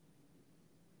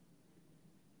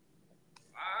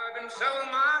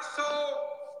selling my soul,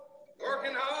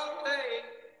 working all day,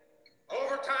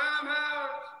 overtime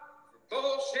hours for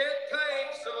bullshit pay,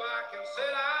 so I can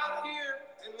sit out here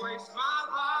and waste my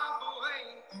life away,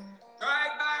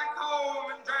 drag back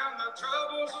home and drown my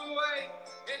troubles away.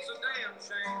 It's a damn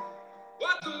shame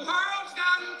what the world's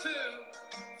gotten to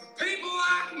for people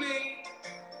like me,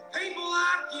 people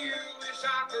like you. Wish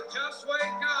I could just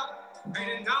wake up and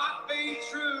it not be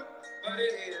true, but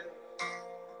it is.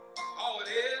 All it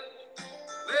is,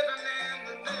 living in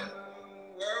the new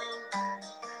world,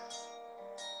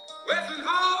 with an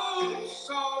whole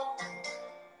soul.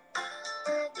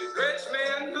 These rich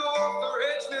men know the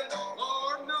rich men,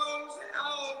 Lord knows they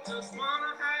all just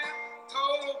wanna have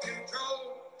total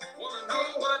control. Wanna know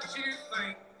what you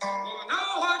think, wanna know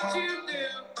what you do,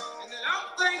 and they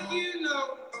don't think you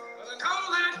know, but they know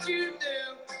that you do.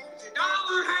 'Cause your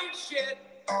dollar ain't shit,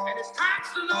 and it's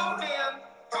taxed to no end.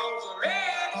 Cause the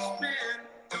rich men,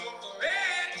 cause the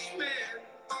rich men.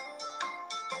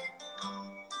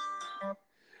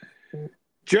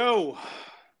 Joe,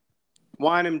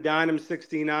 wine 'em, dine 'em,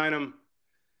 69 'em.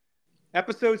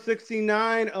 Episode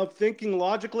 69 of Thinking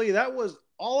Logically. That was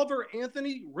Oliver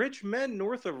Anthony, Rich Men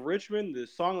North of Richmond, the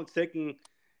song that's taking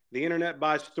the internet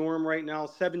by storm right now.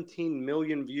 17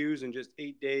 million views in just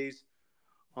 8 days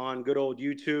on good old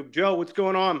YouTube. Joe, what's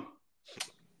going on?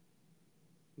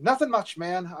 Nothing much,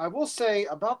 man. I will say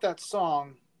about that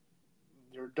song,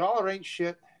 your dollar ain't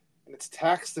shit, and it's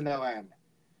taxed to no end.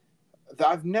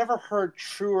 I've never heard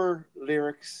truer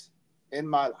lyrics in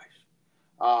my life.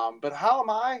 But how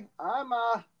am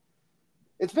I?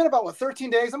 It's been about 13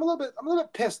 days. I'm a little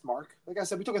bit pissed, Mark. Like I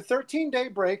said, we took a 13-day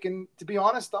break, and to be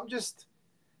honest, I'm just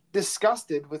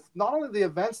disgusted with not only the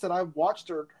events that I've watched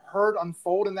or heard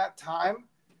unfold in that time,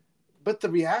 but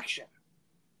the reaction.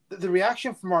 The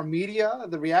reaction from our media,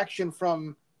 the reaction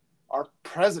from our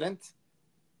president,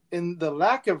 and the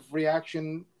lack of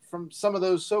reaction from some of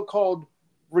those so-called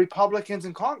Republicans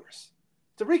in Congress.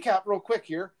 To recap real quick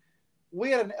here,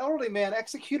 we had an elderly man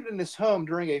executed in his home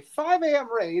during a 5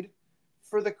 a.m. raid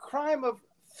for the crime of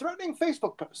threatening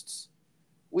Facebook posts.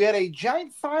 We had a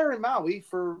giant fire in Maui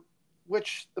for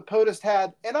which the POTUS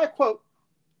had, and I quote,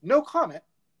 no comment,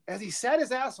 as he sat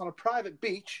his ass on a private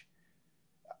beach.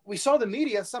 We saw the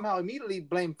media somehow immediately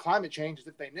blame climate change as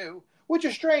if they knew, which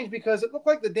is strange because it looked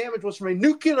like the damage was from a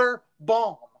nuclear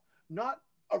bomb, not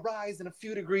a rise in a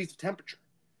few degrees of temperature.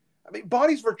 I mean,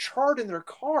 bodies were charred in their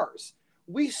cars.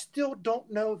 We still don't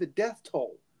know the death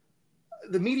toll.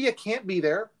 The media can't be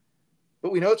there,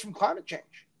 but we know it's from climate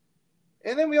change.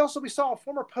 And then we saw a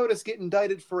former POTUS get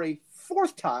indicted for a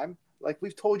fourth time, like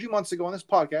we've told you months ago on this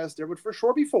podcast. There would for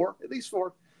sure be four, at least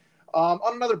four, on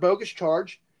another bogus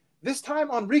charge. This time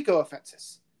on RICO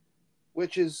offenses,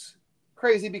 which is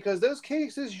crazy because those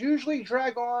cases usually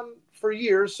drag on for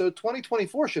years, so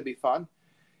 2024 should be fun.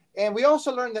 And we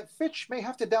also learned that Fitch may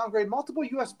have to downgrade multiple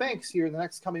U.S. banks here in the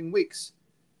next coming weeks.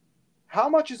 How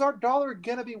much is our dollar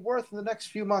going to be worth in the next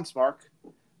few months, Mark?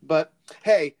 But,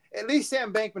 hey, at least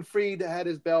Sam Bankman-Fried had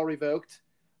his bail revoked.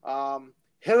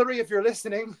 Hillary, if you're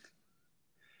listening,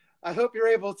 I hope you're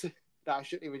able to... No, I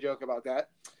shouldn't even joke about that.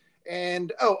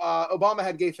 And, Obama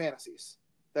had gay fantasies.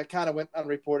 That kind of went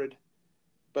unreported.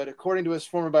 But according to his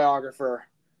former biographer,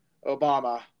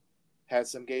 Obama had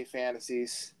some gay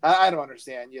fantasies. I don't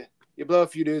understand. You blow a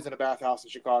few dudes in a bathhouse in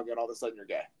Chicago and all of a sudden you're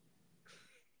gay.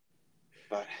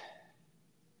 But,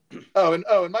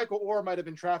 and Michael Orr might have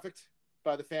been trafficked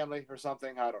by the family or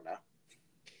something. I don't know.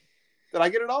 Did I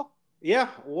get it all? Yeah,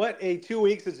 what a 2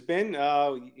 weeks it's been.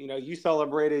 You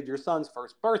celebrated your son's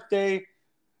first birthday.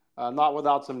 Not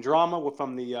without some drama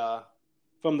from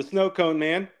the snow cone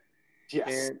man.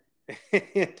 Yes.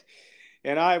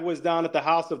 And I was down at the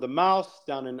House of the Mouse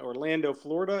down in Orlando,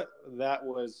 Florida. That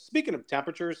was, speaking of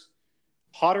temperatures,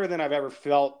 hotter than I've ever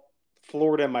felt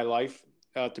Florida in my life,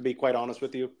 to be quite honest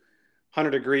with you.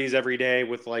 100 degrees every day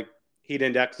with like heat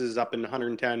indexes up in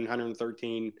 110,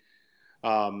 113.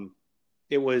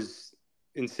 It was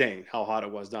insane how hot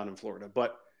it was down in Florida.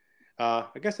 But I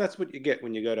guess that's what you get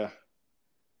when you go to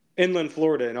inland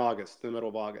Florida in August, in the middle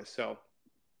of August. So,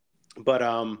 but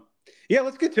yeah,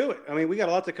 let's get to it. I mean, we got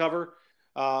a lot to cover.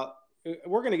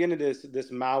 We're going to get into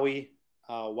this Maui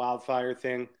wildfire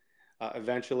thing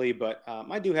eventually, but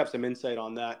I do have some insight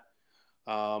on that.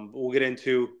 We'll get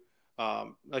into,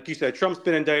 like you said, Trump's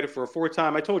been indicted for a fourth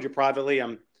time. I told you privately,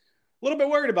 I'm a little bit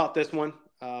worried about this one.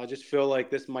 I just feel like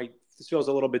this feels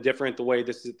a little bit different the way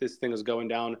this thing is going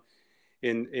down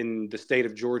in the state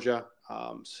of Georgia.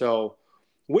 So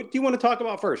what do you want to talk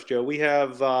about first, Joe? We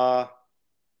have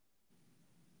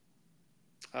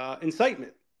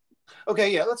incitement.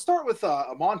 Okay, yeah, let's start with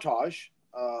a montage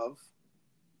of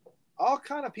all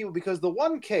kind of people, because the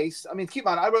one case, I mean, keep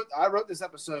in mind, I wrote this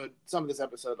episode, some of this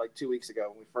episode, like 2 weeks ago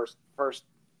when we first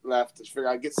left to figure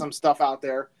I'd get some stuff out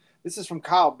there. This is from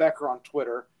Kyle Becker on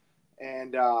Twitter,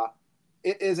 and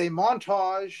it is a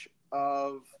montage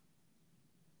of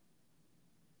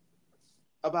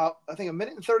about, I think,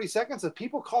 1:30 of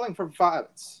people calling for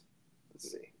violence.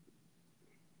 Let's see.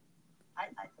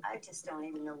 I just don't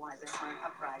even know why there aren't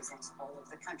uprisings all over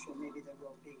the country. Maybe there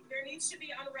will be. There needs to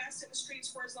be unrest in the streets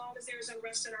for as long as there's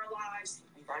unrest in our lives.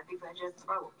 We got to be ready to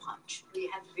throw a punch. We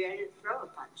have to be ready to throw a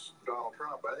punch. Donald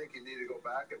Trump, I think you need to go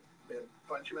back and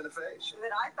punch him in the face.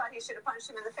 But I thought he should have punched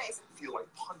him in the face. I feel like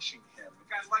punching him.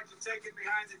 I'd like to take it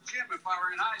behind the gym if I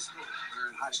were in high school. If we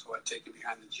were in high school, I'd take it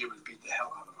behind the gym and beat the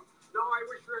hell out of him. No, I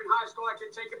wish we were in high school. I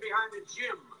could take it behind the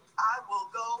gym. I will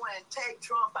go and take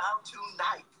Trump out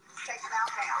tonight. Take it out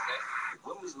now.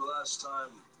 When was the last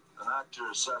time an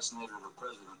actor assassinated a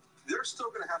president? They're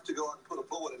still going to have to go out and put a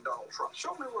bullet in Donald Trump.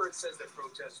 Show me where it says that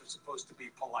protests are supposed to be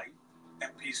polite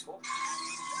and peaceful. I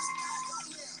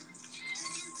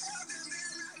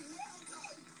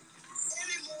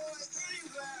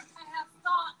have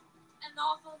thought an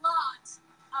awful lot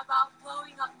about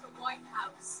blowing up the White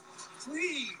House.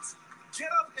 Please,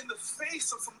 get up in the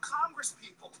face of some Congress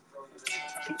people.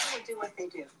 People will do what they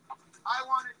do. I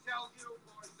want to tell you,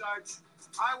 Gorsuch,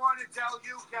 I want to tell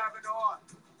you, Kavanaugh,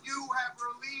 you have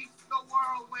released the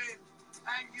whirlwind,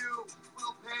 and you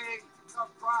will pay the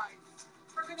price.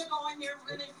 We're going to go in here,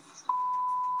 we're going to...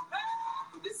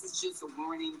 This is just a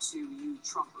warning to you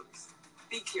Trumpers.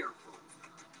 Be careful.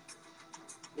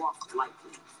 Walk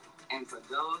lightly. And for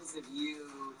those of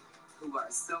you who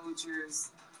are soldiers,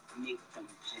 make them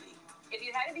pay. If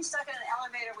you had to be stuck in an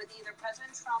elevator with either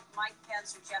President Trump, Mike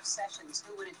Pence, or Jeff Sessions,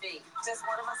 who would it be? Does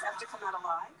one of us have to come out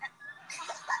alive?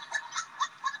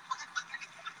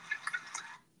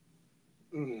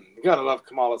 You gotta love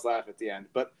Kamala's laugh at the end.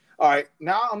 But all right,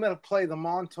 now I'm gonna play the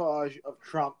montage of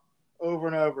Trump over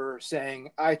and over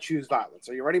saying, "I choose violence."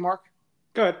 Are you ready, Mark?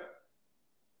 Good.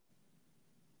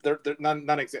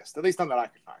 None exist. At least none that I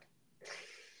could find.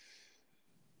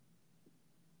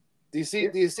 Do you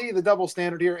see the double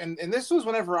standard here? And this was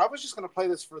whenever I was just going to play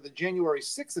this for the January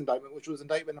 6th indictment, which was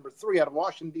indictment number 3 out of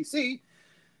Washington, D.C.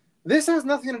 This has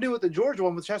nothing to do with the Georgia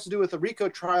one, which has to do with the RICO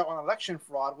trial on election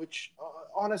fraud, which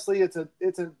honestly, it's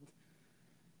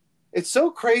so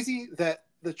crazy that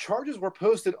the charges were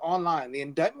posted online. The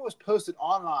indictment was posted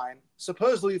online,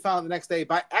 supposedly found the next day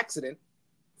by accident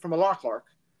from a law clerk.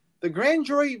 The grand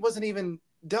jury wasn't even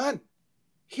done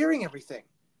hearing everything.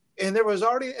 And there was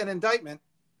already an indictment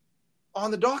on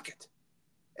the docket.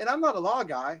 And I'm not a law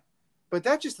guy, but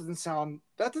that doesn't sound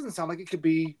like it could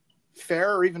be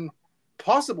fair or even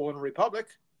possible in a republic.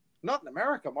 Not in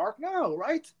America, Mark. No,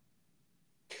 right?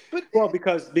 But well,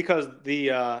 because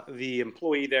the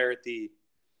employee there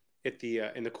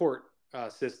in the court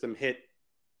system hit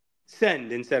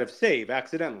send instead of save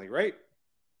accidentally, right?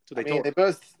 So they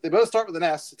both start with an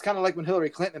S. It's kind of like when Hillary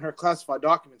Clinton in her classified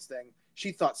documents thing,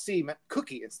 she thought C meant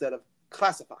cookie instead of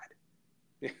classified.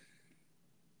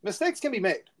 Mistakes can be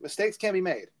made.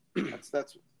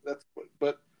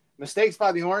 But mistakes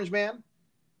by the Orange Man,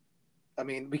 I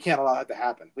mean, we can't allow that to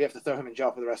happen. We have to throw him in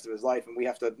jail for the rest of his life, and we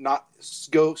have to not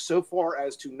go so far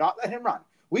as to not let him run.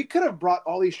 We could have brought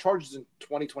all these charges in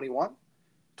 2021,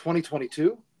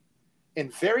 2022,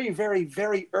 and very, very,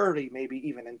 very early, maybe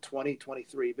even in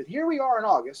 2023. But here we are in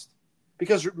August,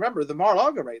 because remember the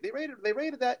Mar-a-Lago raid. They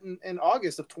raided that in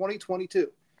August of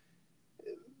 2022.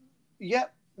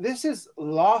 Yet this is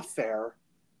lawfare.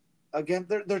 Again,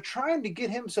 they're trying to get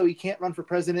him so he can't run for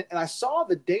president. And I saw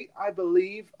the date, I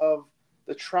believe, of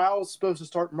the trial is supposed to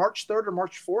start March 3rd or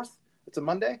March 4th. It's a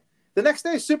Monday. The next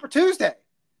day is Super Tuesday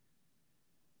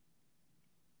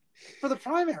for the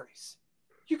primaries.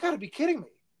 You got to be kidding me.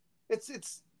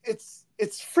 It's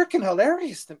freaking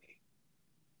hilarious to me.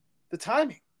 The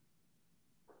timing.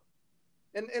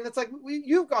 And it's like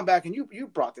you've gone back and you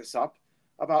brought this up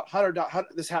about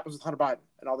this happens with Hunter Biden,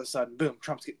 and all of a sudden, boom,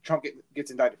 Trump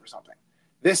gets indicted for something.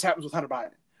 This happens with Hunter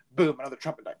Biden, boom, another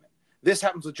Trump indictment. This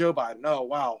happens with Joe Biden. Oh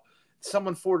wow,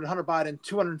 someone forwarded Hunter Biden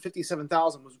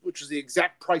 $257,000, which was the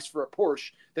exact price for a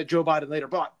Porsche that Joe Biden later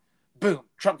bought. Boom,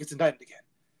 Trump gets indicted again.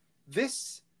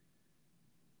 This,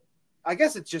 I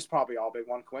guess, it's just probably all been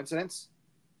one coincidence,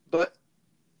 but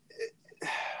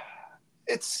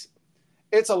it's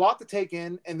a lot to take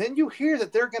in. And then you hear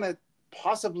that they're going to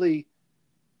possibly.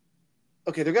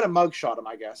 Okay, they're going to mugshot him,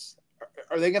 I guess.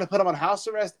 Are they going to put him on house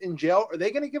arrest in jail? Are they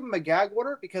going to give him a gag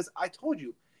order? Because I told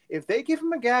you, if they give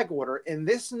him a gag order in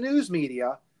this news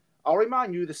media, I'll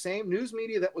remind you, the same news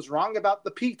media that was wrong about the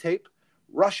P tape,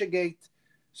 Russiagate,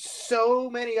 so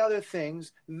many other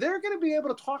things. They're going to be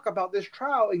able to talk about this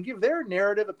trial and give their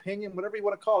narrative, opinion, whatever you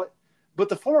want to call it. But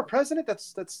the former president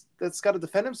that's got to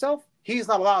defend himself, he's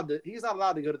not allowed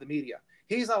to go to the media.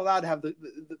 He's not allowed to have the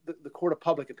court of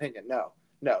public opinion. No,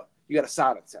 you got to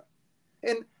silence him.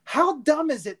 And how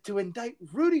dumb is it to indict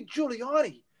Rudy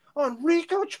Giuliani on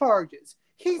RICO charges?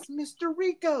 He's Mr.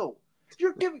 RICO.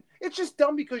 It's just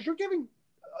dumb because you're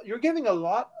giving a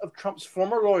lot of Trump's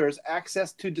former lawyers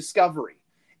access to discovery,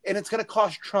 and it's going to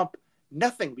cost Trump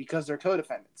nothing because they're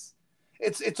co-defendants.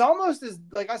 It's almost as,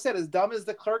 like I said, as dumb as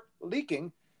the clerk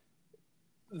leaking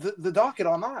the docket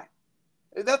online.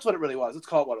 That's what it really was. Let's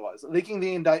call it what it was. Leaking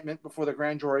the indictment before the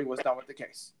grand jury was done with the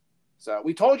case. So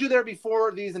we told you there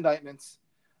before these indictments.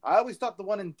 I always thought the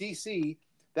one in D.C.,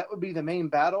 that would be the main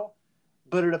battle.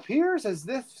 But it appears as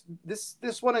if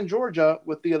this one in Georgia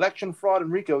with the election fraud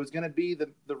and RICO is going to be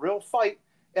the real fight.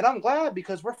 And I'm glad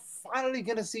because we're finally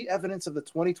going to see evidence of the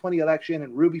 2020 election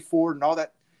and Ruby Ford and all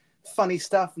that funny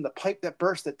stuff and the pipe that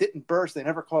burst that didn't burst. They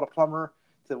never called a plumber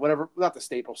to whatever, not the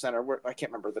Staples Center. I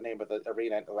can't remember the name of the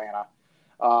arena in Atlanta.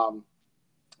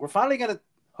 We're finally going to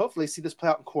hopefully see this play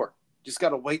out in court. Just got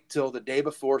to wait till the day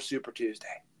before Super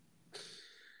Tuesday.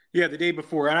 Yeah, the day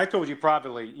before. And I told you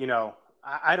privately,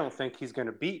 I don't think he's going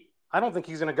to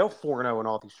go 4-0 in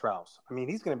all these trials. I mean,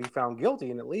 he's going to be found guilty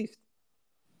in at least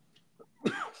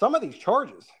some of these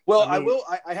charges. Well,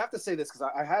 I have to say this because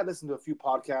I had listened to a few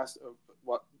podcasts of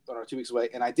 2 weeks away,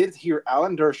 and I did hear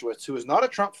Alan Dershowitz, who is not a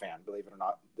Trump fan, believe it or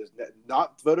not,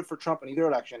 not voted for Trump in either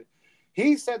election.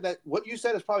 He said that what you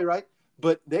said is probably right,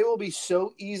 but they will be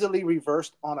so easily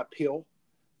reversed on appeal.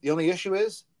 The only issue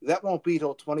is that won't be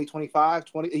till 2025,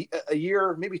 a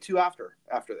year, maybe two after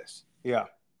this. Yeah.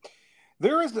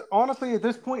 There is honestly at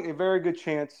this point a very good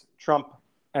chance Trump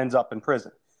ends up in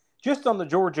prison. Just on the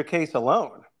Georgia case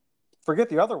alone. Forget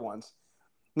the other ones.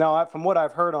 Now, from what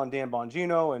I've heard on Dan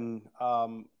Bongino and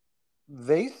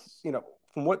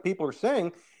from what people are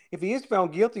saying, if he is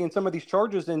found guilty in some of these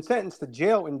charges and sentenced to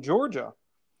jail in Georgia,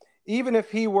 even if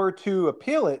he were to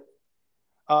appeal it,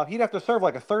 he'd have to serve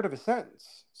like a third of his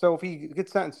sentence. So if he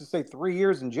gets sentenced to, say, 3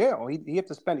 years in jail, he'd have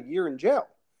to spend a year in jail,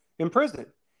 in prison.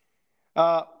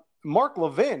 Mark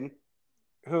Levin,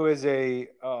 who is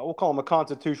we'll call him a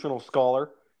constitutional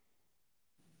scholar,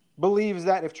 believes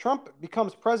that if Trump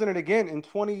becomes president again in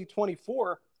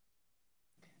 2024,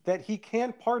 that he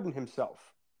can pardon himself.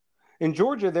 In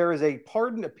Georgia, there is a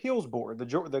pardon appeals board.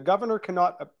 The governor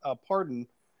cannot pardon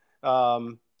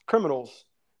criminals,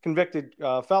 convicted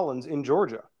felons in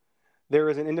Georgia. There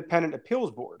is an independent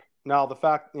appeals board. Now,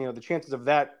 the chances of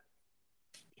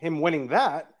him winning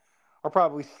that are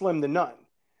probably slim to none.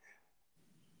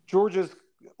 Georgia's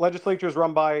legislature is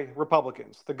run by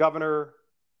Republicans. The governor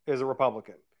is a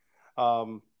Republican.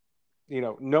 No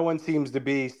one seems to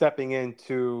be stepping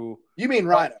into. You mean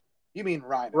Rhino? You mean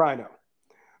Rhino? Rhino.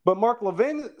 But Mark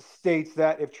Levin states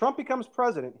that if Trump becomes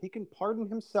president, he can pardon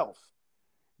himself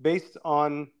based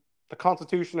on the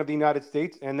Constitution of the United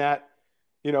States and that,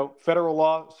 federal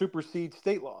law supersedes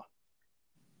state law.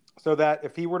 So that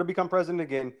if he were to become president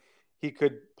again, he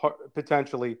could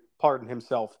potentially pardon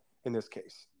himself in this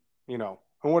case. And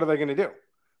what are they going to do?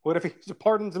 What if he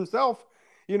pardons himself,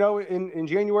 in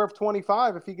January of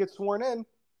 25, if he gets sworn in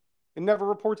and never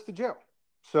reports to jail?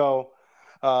 So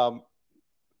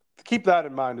keep that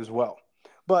in mind as well.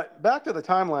 But back to the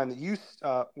timeline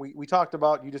that we talked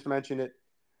about, you just mentioned it.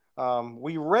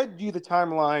 We read you the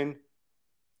timeline.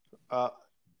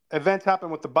 Events happen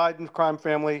with the Biden crime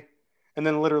family, and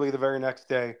then literally the very next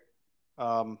day,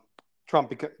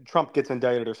 Trump gets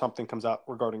indicted or something comes out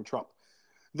regarding Trump.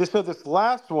 This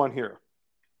last one here.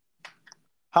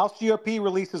 House GOP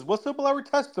releases whistleblower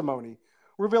testimony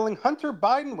revealing Hunter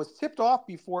Biden was tipped off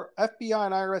before FBI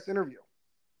and IRS interview.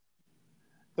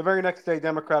 The very next day,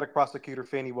 Democratic prosecutor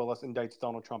Fani Willis indicts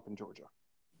Donald Trump in Georgia.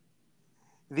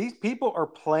 These people are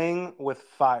playing with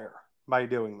fire by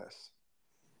doing this.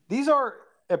 These are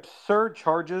absurd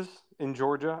charges in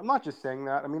Georgia. I'm not just saying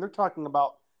that. I mean, they're talking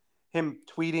about him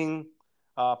tweeting,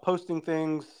 posting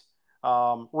things,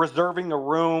 reserving a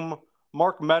room,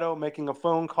 Mark Meadows making a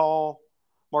phone call.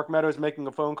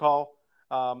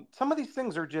 Some of these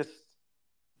things are just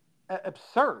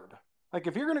absurd. Like,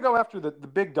 if you're going to go after the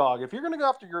big dog, if you're going to go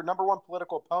after your number one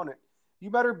political opponent, you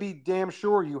better be damn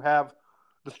sure you have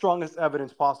the strongest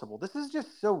evidence possible. This is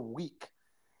just so weak,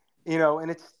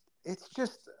 and it's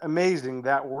just amazing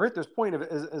that we're at this point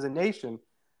as a nation.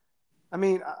 I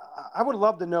mean, I would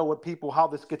love to know how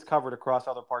this gets covered across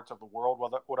other parts of the world,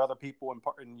 what other people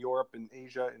in Europe and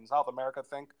Asia and South America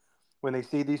think when they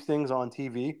see these things on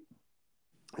TV.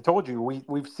 I told you,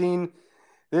 we've seen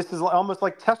This is almost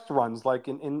like test runs, like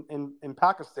in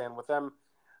Pakistan with them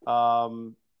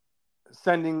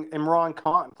sending Imran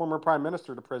Khan, former prime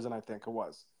minister, to prison, I think it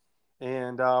was.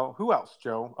 And who else,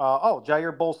 Joe?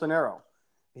 Jair Bolsonaro.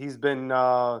 He's been,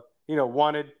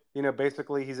 wanted.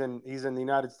 Basically, he's in the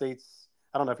United States.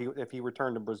 I don't know if he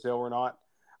returned to Brazil or not.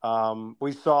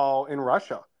 We saw in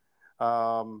Russia,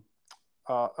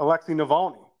 Alexei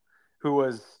Navalny, who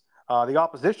was the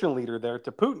opposition leader there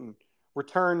to Putin,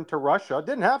 returned to Russia.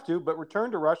 Didn't have to, but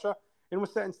returned to Russia and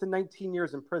was sentenced to 19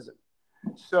 years in prison.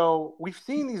 So we've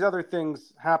seen these other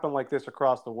things happen like this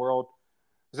across the world.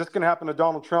 Is this going to happen to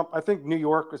Donald Trump? I think New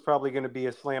York is probably going to be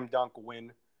a slam dunk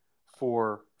win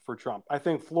for Trump. I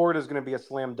think Florida is going to be a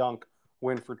slam dunk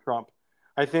win for Trump.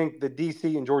 I think the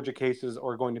D.C. and Georgia cases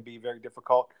are going to be very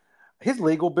difficult. His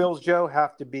legal bills, Joe,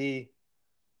 have to be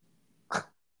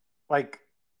like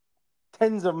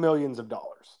tens of millions of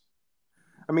dollars.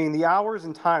 I mean, the hours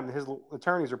and time that his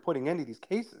attorneys are putting into these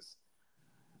cases.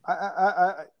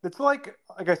 It's like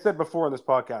I said before on this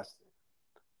podcast,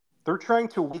 they're trying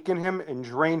to weaken him and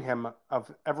drain him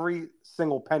of every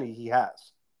single penny he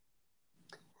has.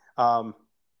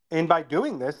 And by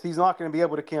doing this, he's not going to be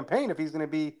able to campaign if he's going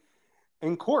to be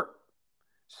in court.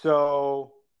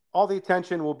 So all the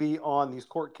attention will be on these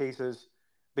court cases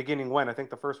beginning when? I think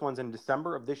the first one's in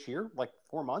December of this year, like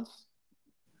 4 months.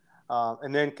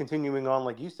 And then continuing on,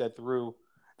 like you said, through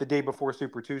the day before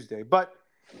Super Tuesday. But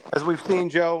as we've seen,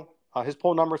 Joe, his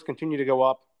poll numbers continue to go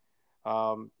up.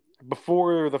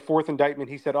 Before the fourth indictment,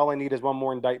 he said, all I need is one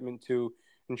more indictment to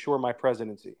ensure my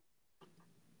presidency.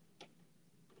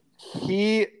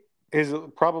 He has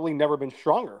probably never been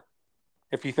stronger,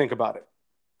 if you think about it,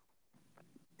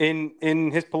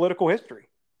 in his political history,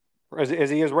 as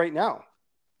he is right now.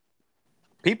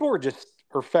 People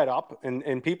are fed up,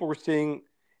 and people were seeing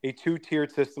a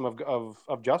two-tiered system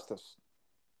of justice.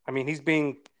 I mean, he's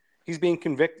being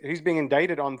convicted. He's being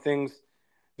indicted on things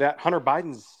that Hunter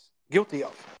Biden's guilty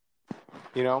of.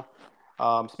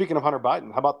 Speaking of Hunter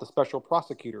Biden, how about the special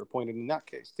prosecutor appointed in that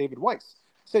case, David Weiss?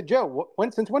 Said, Joe,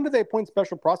 since when do they appoint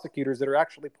special prosecutors that are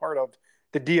actually part of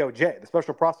the DOJ? The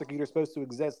special prosecutor is supposed to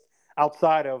exist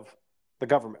outside of the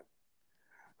government.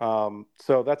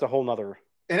 So that's a whole nother.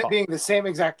 And it being the same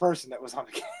exact person that was on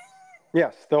the case.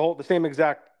 Yes, the same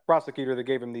exact prosecutor that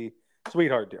gave him the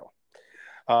sweetheart deal.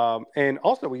 And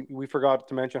also, we forgot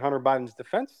to mention Hunter Biden's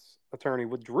defense attorney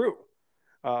withdrew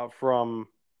from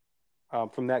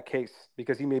that case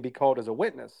because he may be called as a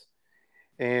witness.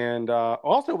 And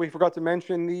also, we forgot to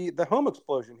mention the home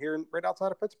explosion here right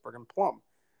outside of Pittsburgh in Plum.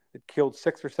 It killed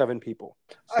 6 or 7 people.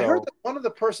 So, I heard that one of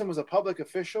the person was a public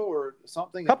official or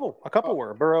something. A couple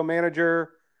were. A borough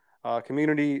manager,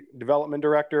 community development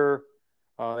director.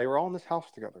 They were all in this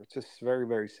house together. It's just very,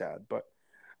 very sad. But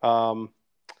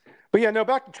yeah, no,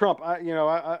 back to Trump.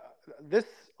 This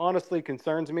honestly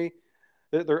concerns me.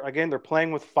 They're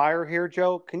playing with fire here,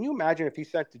 Joe. Can you imagine if he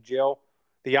sent to jail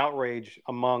the outrage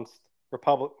amongst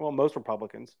most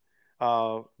Republicans,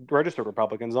 registered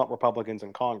Republicans, not Republicans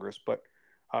in Congress, but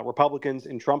Republicans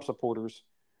and Trump supporters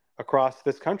across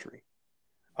this country.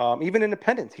 Even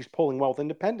independents, he's polling well with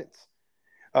independents.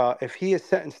 If he is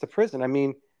sentenced to prison, I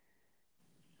mean,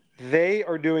 they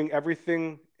are doing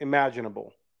everything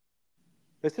imaginable.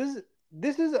 This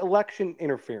is election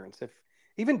interference. If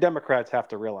even Democrats have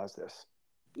to realize this.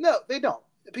 No, they don't,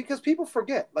 because people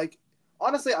forget. Like,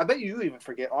 honestly, I bet you even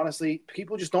forget. Honestly,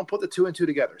 people just don't put the 2 and 2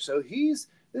 together. So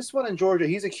this one in Georgia.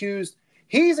 He's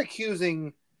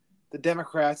accusing the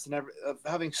Democrats of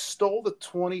having stole the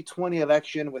 2020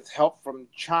 election with help from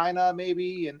China,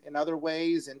 maybe in other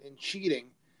ways, and cheating.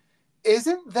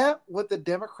 Isn't that what the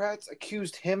Democrats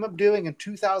accused him of doing in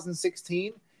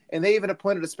 2016? And they even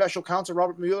appointed a special counsel,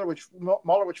 Robert Mueller, which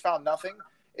found nothing.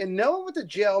 And no one went to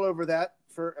jail over that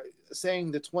for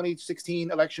saying the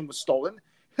 2016 election was stolen.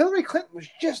 Hillary Clinton was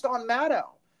just on Maddow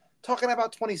talking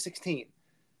about 2016.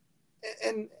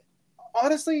 And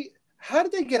honestly, how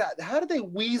did they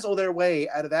weasel their way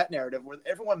out of that narrative where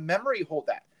everyone memory hold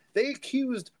that? They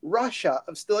accused Russia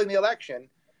of stealing the election,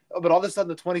 but all of a sudden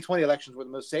the 2020 elections were the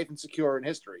most safe and secure in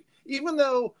history. Even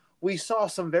though we saw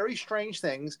some very strange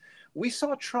things, we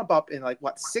saw Trump up in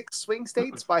 6 swing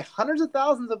states by hundreds of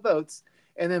thousands of votes,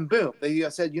 and then boom, they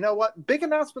said, you know what? Big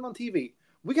announcement on TV.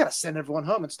 We got to send everyone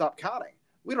home and stop counting.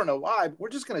 We don't know why, but we're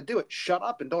just going to do it. Shut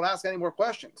up and don't ask any more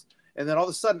questions. And then all of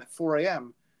a sudden at 4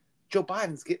 a.m., Joe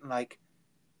Biden's getting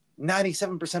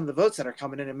 97% of the votes that are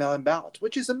coming in mail-in ballots,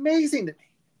 which is amazing to me.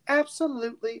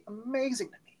 Absolutely amazing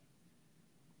to me.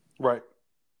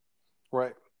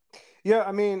 Right. Yeah,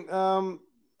 I mean,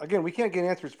 again, we can't get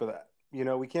answers for that.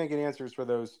 We can't get answers for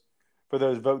those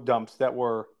vote dumps that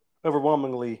were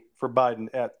overwhelmingly for Biden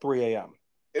at 3 a.m.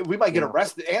 We might get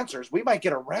arrested. Answers. We might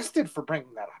get arrested for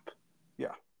bringing that up.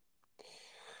 Yeah.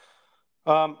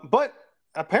 But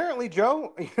apparently,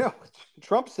 Joe,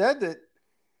 Trump said that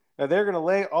they're going to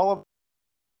lay all of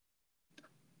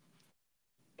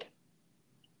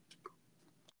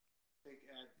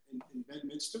in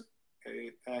Bedminster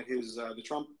at his the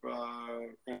Trump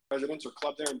residence or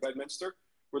club there in Bedminster,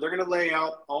 where they're going to lay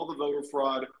out all the voter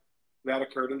fraud that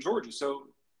occurred in Georgia. So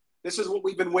this is what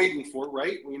we've been waiting for,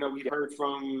 right? We heard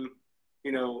from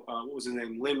what was his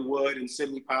name, Lynn Wood and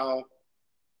Sidney Powell,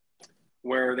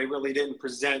 where they really didn't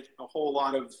present a whole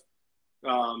lot of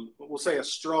we'll say a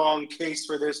strong case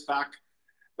for this back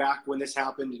when this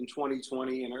happened in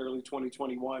 2020 and early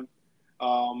 2021.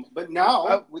 But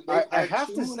now they've had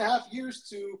 2.5 years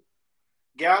to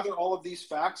gather all of these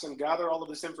facts and gather all of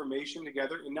this information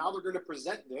together. And now they're going to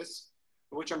present this,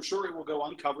 which I'm sure it will go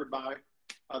uncovered by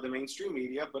the mainstream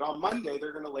media. But on Monday,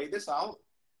 they're going to lay this out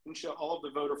and show all of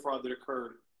the voter fraud that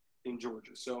occurred in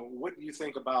Georgia. So what do you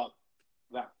think about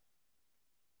that?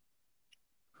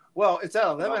 Well, it's at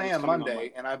 11 a.m.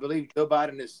 Monday, and I believe Joe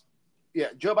Biden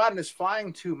is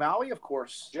flying to Maui, of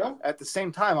course, at the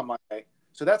same time on Monday.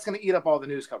 So that's going to eat up all the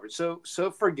news coverage. So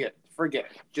forget it.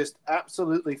 Just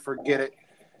absolutely forget it.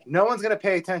 No one's going to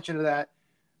pay attention to that.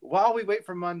 While we wait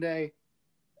for Monday,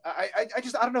 I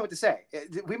don't know what to say.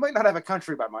 We might not have a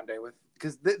country by Monday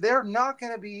because they're not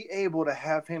going to be able to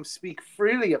have him speak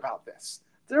freely about this.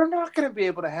 They're not going to be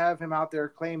able to have him out there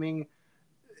claiming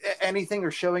anything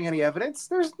or showing any evidence.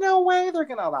 There's no way they're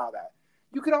going to allow that.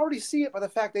 You can already see it by the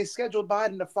fact they scheduled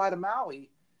Biden to fly to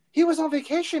Maui. He was on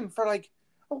vacation for like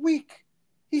a week.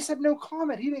 He said no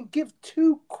comment. He didn't give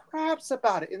two craps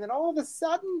about it. And then all of a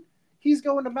sudden, he's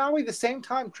going to Maui the same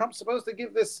time Trump's supposed to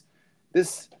give this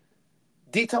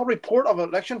detailed report of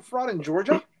election fraud in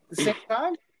Georgia at the same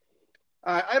time.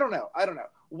 I don't know.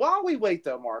 While we wait,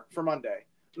 though, Mark, for Monday,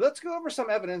 let's go over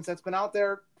some evidence that's been out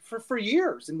there for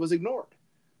years and was ignored.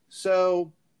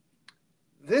 So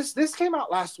this came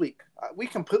out last week. We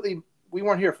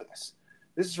weren't here for this.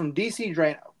 This is from DC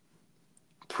Drano.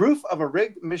 Proof of a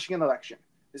rigged Michigan election.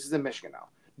 This is in Michigan now.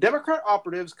 Democrat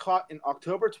operatives caught in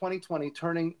October 2020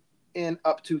 turning in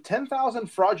up to 10,000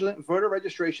 fraudulent voter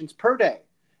registrations per day,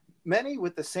 many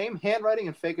with the same handwriting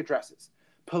and fake addresses.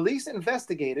 Police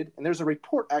investigated, and there's a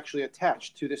report actually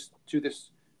attached to this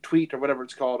tweet or whatever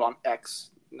it's called on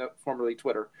X, formerly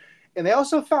Twitter. And they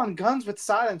also found guns with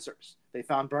silencers. They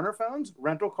found burner phones,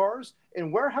 rental cars,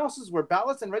 and warehouses where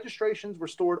ballots and registrations were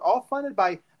stored, all funded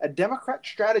by a Democrat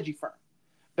strategy firm.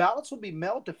 Ballots will be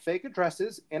mailed to fake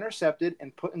addresses, intercepted,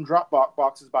 and put in drop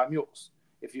boxes by mules.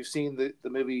 If you've seen the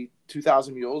movie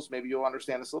 2000 Mules, maybe you'll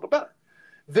understand this a little better.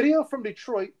 Video from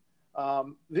Detroit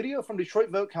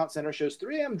Vote Count Center shows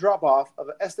 3 a.m. drop-off of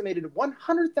an estimated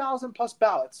 100,000 plus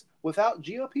ballots without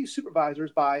GOP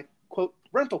supervisors by, quote,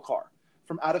 rental car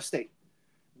from out of state.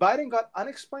 Biden got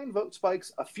unexplained vote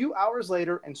spikes a few hours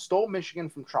later and stole Michigan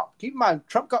from Trump. Keep in mind,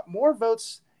 Trump got more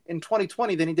votes in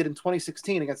 2020 than he did in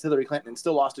 2016 against Hillary Clinton and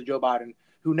still lost to Joe Biden,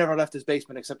 who never left his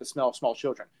basement except to smell small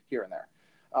children here and there.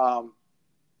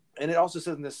 And it also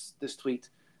says in this tweet,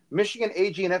 Michigan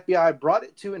AG and FBI brought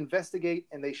it to investigate,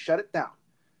 and they shut it down.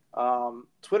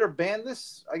 Twitter banned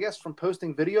this, I guess, from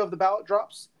posting video of the ballot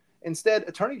drops. Instead,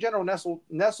 Attorney General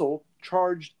Nessel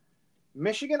charged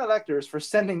Michigan electors for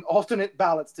sending alternate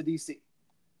ballots to D.C.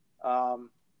 And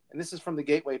this is from the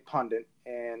Gateway Pundit.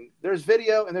 And there's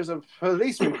video and there's a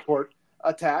police report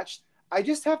attached. I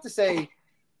just have to say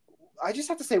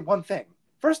one thing.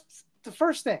 The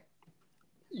first thing.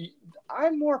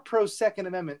 I'm more pro Second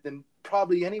Amendment than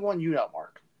probably anyone you know,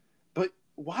 Mark. But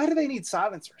why do they need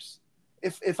silencers?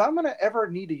 If I'm going to ever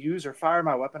need to use or fire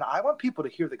my weapon, I want people to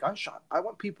hear the gunshot. I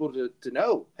want people to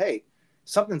know, hey,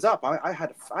 something's up. I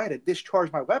had to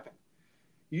discharge my weapon.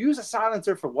 You use a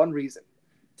silencer for one reason,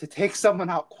 to take someone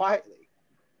out quietly.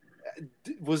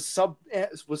 Was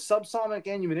subsonic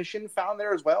ammunition found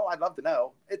there as well? I'd love to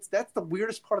know. That's the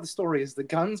weirdest part of the story is the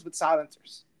guns with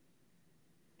silencers.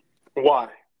 Why?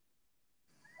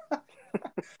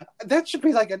 That should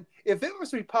be like if it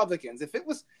was Republicans, if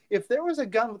there was a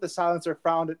gun with a silencer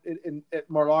found at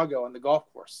Mar-a-Lago on the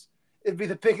golf course, it'd be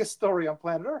the biggest story on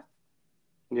planet Earth.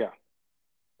 Yeah.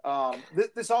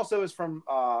 This also is from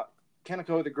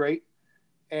Kaneko the Great,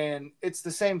 and it's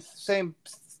the same saying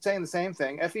the same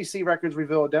thing. FEC records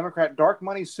reveal a Democrat dark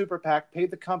money super PAC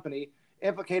paid the company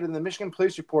implicated in the Michigan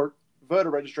police report voter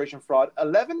registration fraud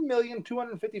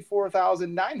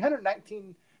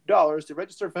 $11,254,919 to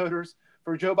register voters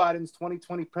for Joe Biden's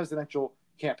 2020 presidential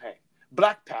campaign.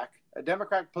 Black PAC, a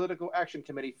Democrat political action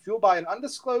committee fueled by an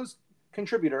undisclosed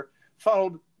contributor,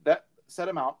 funneled that said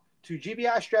amount to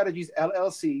GBI Strategies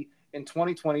LLC in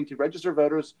 2020 to register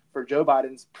voters for Joe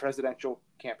Biden's presidential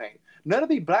campaign. None of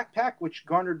the Black PAC, which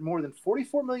garnered more than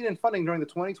 $44 million in funding during the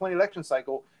 2020 election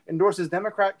cycle, endorses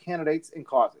Democrat candidates and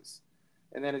causes.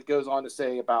 And then it goes on to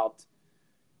say about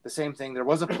the same thing. There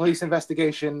was a police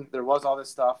investigation. There was all this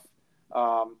stuff.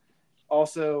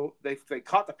 Also, they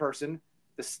caught the person.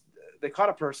 They caught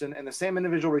a person, and the same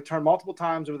individual returned multiple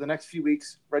times over the next few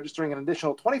weeks, registering an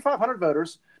additional 2,500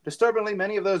 voters. Disturbingly,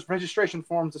 many of those registration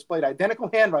forms displayed identical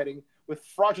handwriting with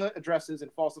fraudulent addresses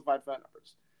and falsified phone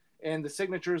numbers. And the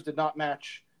signatures did not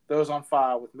match those on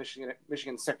file with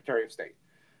Michigan's Secretary of State.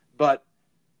 But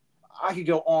I could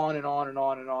go on and on and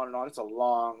on and on and on. It's a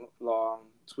long, long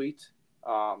tweet.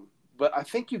 But I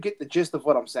think you get the gist of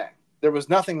what I'm saying. There was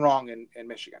nothing wrong in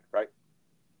Michigan, right?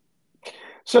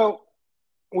 So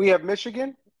we have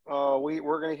Michigan.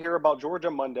 We're going to hear about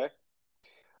Georgia Monday.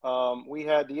 We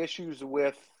had the issues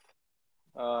with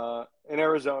in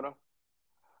Arizona.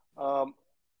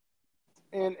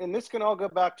 And this can all go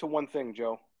back to one thing,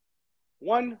 Joe.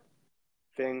 One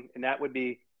thing, and that would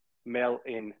be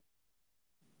mail-in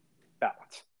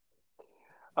ballots.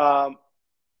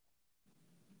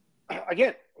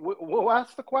 Again, we'll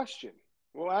ask the question.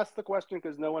 We'll ask the question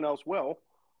because no one else will.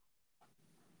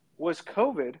 Was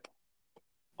COVID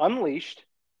unleashed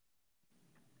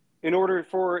in order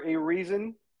for a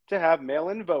reason to have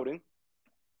mail-in voting,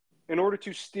 in order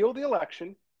to steal the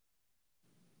election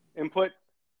and put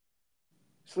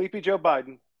Sleepy Joe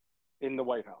Biden in the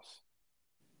White House?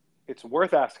 It's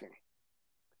worth asking.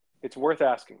 It's worth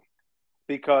asking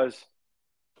because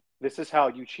this is how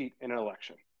you cheat in an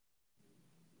election.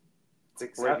 It's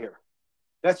exactly right here.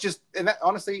 That's just, and that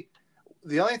honestly,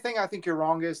 the only thing I think you're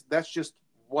wrong is that's just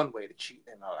one way to cheat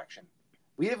in an election.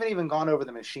 We haven't even gone over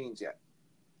the machines yet.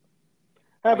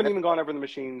 Haven't even gone over the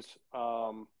machines,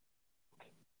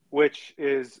 which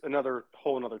is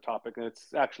whole another topic, and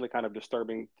it's actually kind of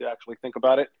disturbing to actually think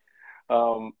about it.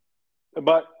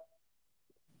 But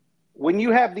when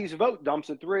you have these vote dumps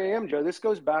at 3 a.m., Joe, this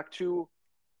goes back to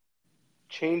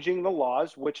changing the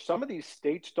laws, which some of these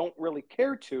states don't really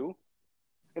care to,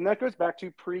 and that goes back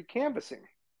to pre-canvassing,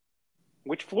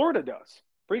 which Florida does.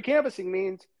 Pre-canvassing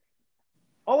means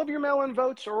all of your mail-in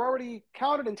votes are already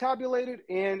counted and tabulated,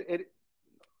 and at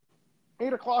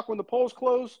 8 o'clock when the polls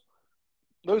close,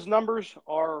 those numbers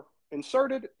are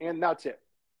inserted, and that's it.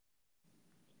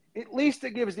 At least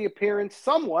it gives the appearance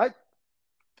somewhat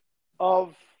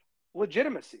of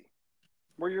legitimacy,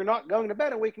 where you're not going to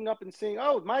bed and waking up and seeing,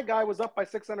 oh, my guy was up by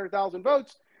 600,000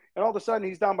 votes, and all of a sudden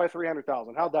he's down by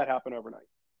 300,000. How'd that happen overnight?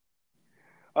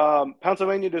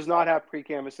 Pennsylvania does not have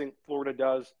pre-canvassing. Florida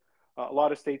does. A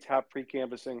lot of states have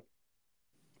pre-canvassing,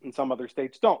 and some other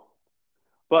states don't.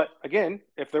 But again,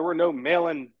 if there were no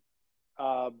mail-in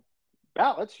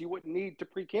ballots, you wouldn't need to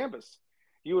pre-canvass.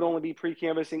 You would only be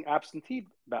pre-canvassing absentee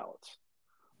ballots.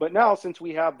 But now, since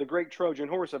we have the great Trojan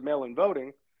horse of mail-in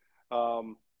voting,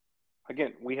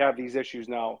 again, we have these issues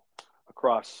now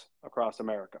across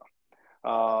America.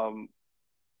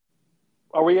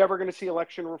 Are we ever going to see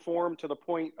election reform to the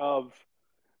point of,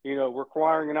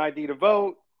 requiring an ID to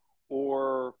vote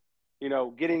or,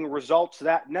 getting results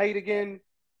that night again?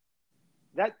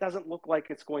 That doesn't look like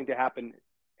it's going to happen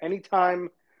anytime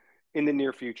in the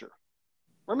near future.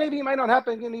 Or maybe it might not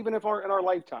happen again even in our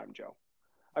lifetime, Joe.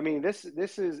 I mean, this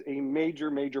is a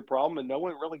major, major problem, and no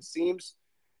one really seems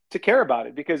to care about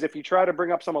it, because if you try to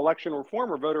bring up some election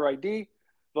reform or voter ID,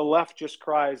 the left just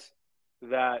cries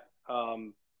that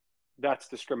that's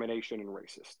discrimination and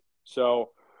racist. So,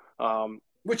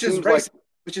 which is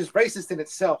racist in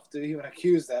itself to even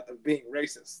accuse that of being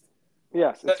racist.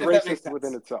 Yes, it's racist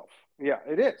within itself. Yeah,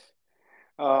 it is.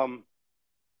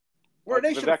 We're a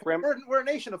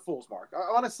nation of fools, Mark.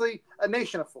 Honestly, a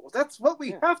nation of fools. That's what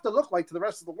we have to look like to the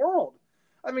rest of the world.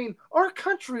 I mean, our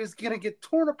country is going to get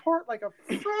torn apart like a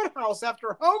frat house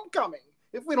after homecoming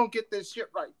if we don't get this shit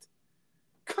right.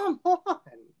 Come on.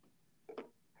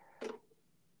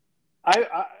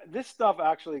 This stuff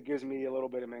actually gives me a little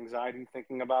bit of anxiety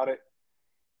thinking about it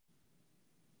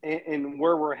and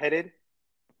where we're headed.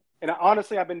 And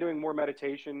honestly, I've been doing more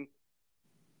meditation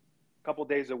a couple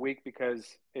days a week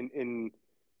because in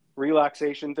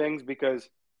relaxation things, because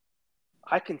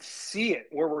I can see it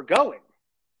where we're going.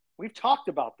 We've talked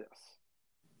about this.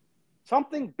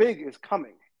 Something big is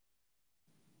coming.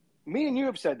 Me and you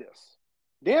have said this.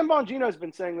 Dan Bongino has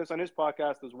been saying this on his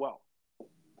podcast as well,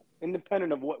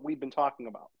 independent of what we've been talking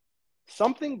about.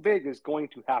 Something big is going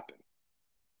to happen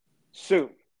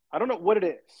soon. I don't know what it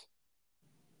is.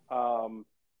 I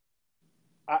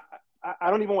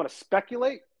don't even want to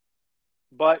speculate,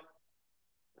 but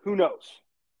who knows?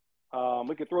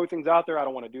 We could throw things out there. I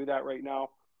don't want to do that right now.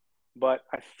 But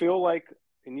I feel like,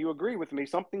 and you agree with me,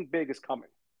 something big is coming.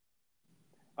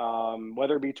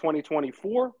 Whether it be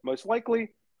 2024, most likely,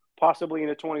 possibly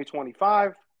into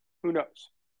 2025, who knows?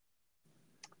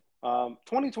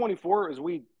 2024, as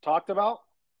we talked about,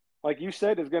 like you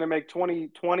said, is going to make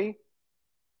 2020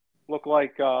 look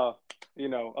like a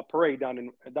parade down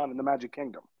in the Magic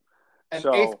Kingdom. An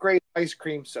eighth grade ice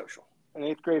cream social. An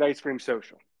eighth grade ice cream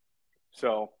social.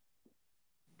 So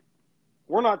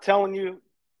we're not telling you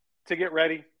to get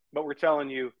ready, but we're telling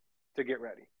you to get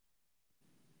ready.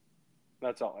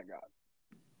 That's all I got.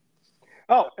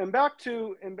 Oh, and back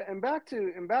to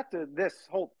this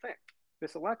whole thing,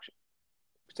 this election.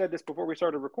 We said this before we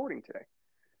started recording today.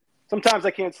 Sometimes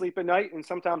I can't sleep at night, and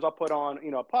sometimes I'll put on,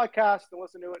 a podcast and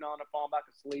listen to it, and I'll fall back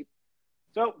asleep.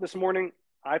 So this morning,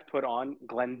 I put on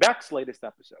Glenn Beck's latest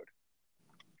episode.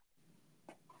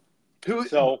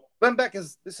 Glenn Beck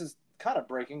this is kind of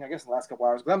breaking, I guess, in the last couple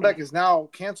hours. Glenn Beck is now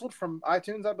canceled from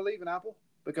iTunes, I believe, and Apple.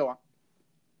 But go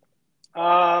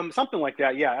on. Something like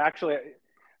that, yeah. Actually,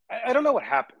 I don't know what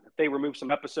happened. If they removed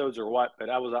some episodes or what, but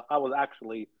I was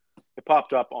actually, it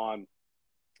popped up on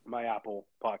my Apple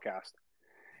podcast.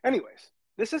 Anyways,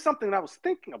 this is something that I was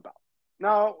thinking about.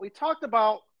 Now, we talked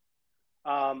about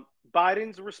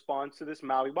Biden's response to this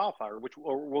Maui wildfire, which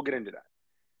we'll get into that.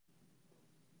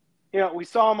 We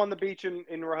saw him on the beach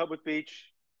in Rehoboth Beach.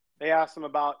 They asked him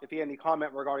about if he had any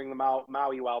comment regarding the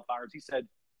Maui wildfires. He said,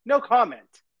 no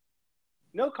comment.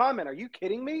 No comment. Are you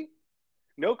kidding me?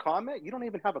 No comment? You don't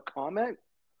even have a comment?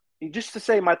 Just to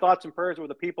say my thoughts and prayers with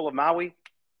the people of Maui.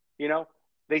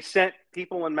 They sent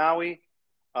people in Maui,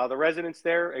 the residents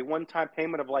there, a one-time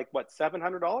payment of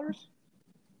 $700?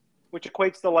 Which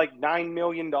equates to $9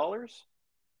 million.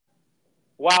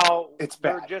 While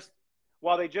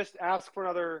they just asked for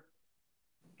another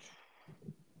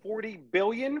 $40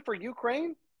 billion for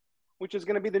Ukraine, which is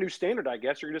going to be the new standard, I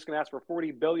guess. You're just going to ask for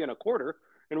 $40 billion a quarter,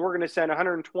 and we're going to send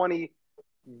 $120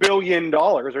 billion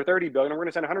or $30 billion, and we're going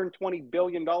to send $120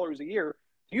 billion a year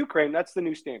to Ukraine. That's the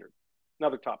new standard.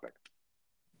 Another topic.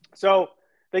 So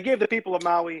they gave the people of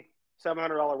Maui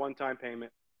 $700 one-time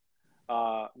payment.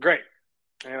 Great.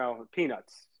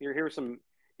 Peanuts. Here's some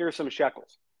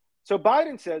shekels. So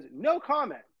Biden says, no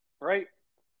comment, right?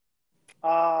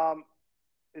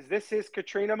 Is this his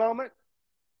Katrina moment?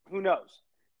 Who knows?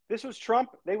 This was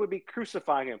Trump, they would be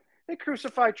crucifying him. They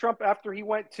crucified Trump after he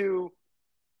went to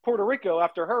Puerto Rico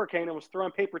after a hurricane and was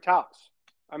throwing paper towels.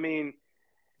 I mean,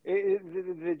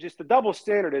 just the double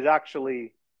standard is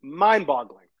actually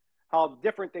mind-boggling, how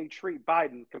different they treat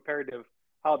Biden compared to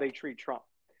how they treat Trump.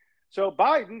 So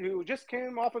Biden, who just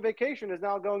came off a vacation, is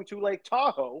now going to Lake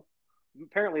Tahoe.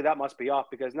 Apparently that must be off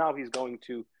because now he's going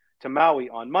to Maui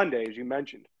on Monday, as you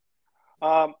mentioned.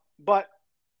 But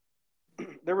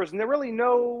there was really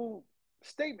no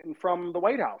statement from the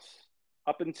White House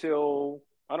up until,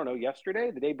 yesterday,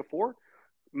 the day before.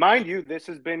 Mind you, these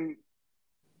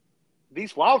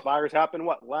wildfires happened,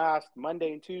 last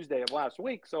Monday and Tuesday of last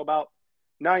week, so about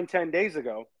 9-10 days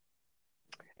ago.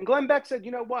 And Glenn Beck said,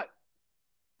 you know what?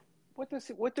 What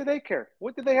do they care?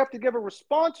 What do they have to give a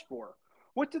response for?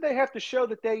 What do they have to show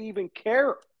that they even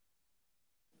care?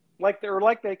 Like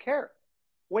they care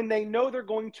when they know they're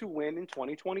going to win in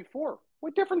 2024.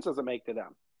 What difference does it make to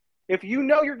them? If you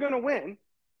know you're going to win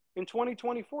in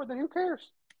 2024, then who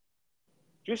cares?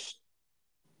 Just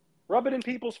rub it in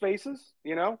people's faces,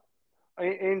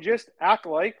 and just act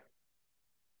like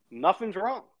nothing's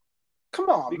wrong. Come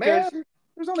on, man.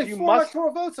 There's only 4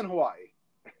 electoral votes in Hawaii.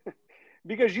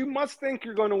 Because you must think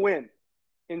you're going to win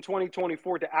in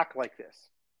 2024 to act like this.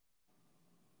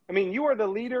 I mean, you are the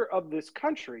leader of this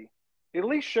country. At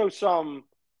least show some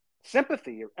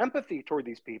sympathy or empathy toward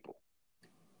these people.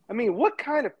 I mean, what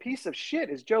kind of piece of shit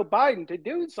is Joe Biden to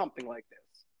do something like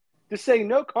this? To say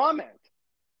no comment.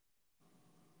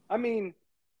 I mean,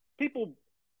 people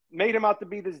made him out to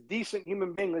be this decent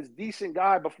human being, this decent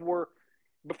guy before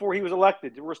he was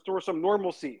elected to restore some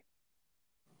normalcy.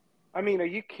 I mean, are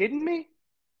you kidding me?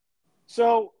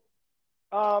 So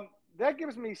that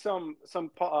gives me some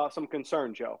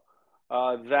concern, Joe,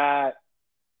 that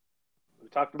we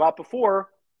talked about before.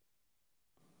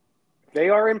 If they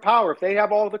are in power, if they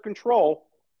have all the control,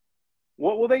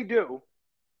 what will they do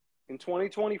in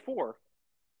 2024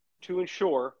 to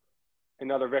ensure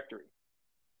another victory?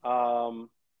 Who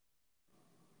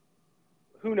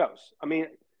knows? I mean,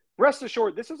 rest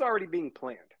assured, this is already being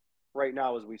planned right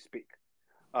now as we speak.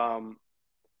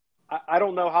 I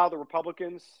don't know how the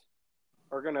Republicans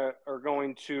are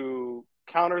going to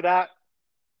counter that.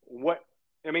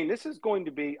 This is going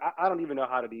to be. I don't even know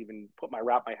how to even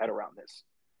wrap my head around this.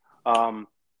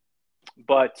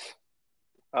 But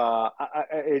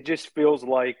It just feels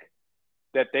like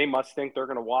that they must think they're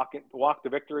going to walk the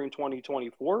victory in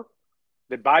 2024.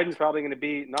 That Biden's probably going to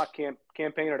be not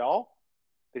campaign at all.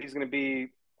 That he's going to be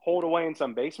holed away in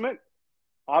some basement.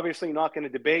 Obviously, not going to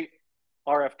debate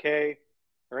RFK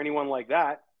or anyone like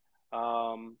that.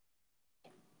 To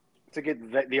get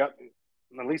at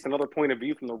least another point of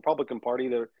view from the Republican Party,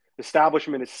 the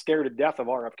establishment is scared to death of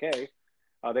RFK.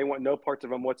 They want no parts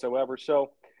of him whatsoever.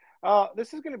 So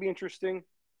this is going to be interesting,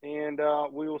 and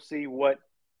we will see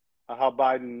how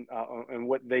Biden and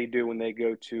what they do when they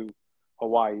go to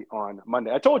Hawaii on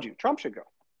Monday. I told you, Trump should go.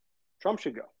 Trump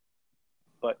should go.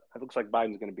 But it looks like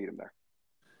Biden's going to beat him there.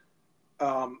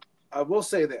 I will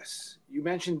say this. You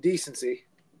mentioned decency.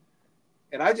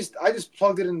 And I just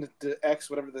plugged it into X,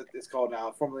 whatever it's called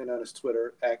now, formerly known as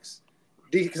Twitter, X,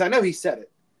 because I know he said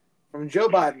it, from Joe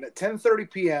Biden at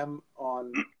 10:30 p.m.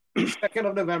 on the 2nd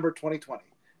of November, 2020.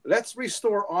 Let's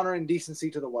restore honor and decency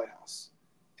to the White House.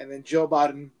 And then Joe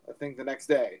Biden, I think the next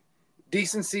day,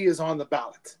 decency is on the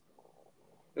ballot.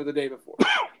 Or the day before.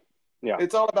 Yeah.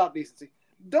 It's all about decency.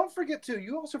 Don't forget, too,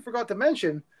 you also forgot to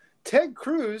mention Ted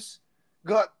Cruz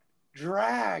got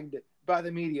dragged by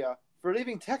the media for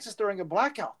leaving Texas during a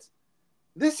blackout.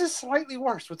 This is slightly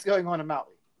worse, what's going on in Maui.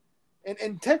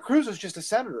 And Ted Cruz is just a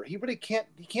senator. He really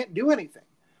can't do anything.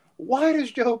 Why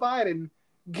does Joe Biden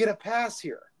get a pass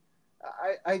here?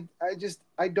 I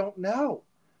don't know.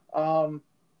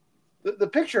 The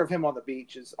picture of him on the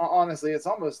beach is, honestly, it's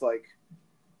almost like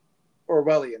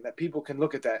Orwellian, that people can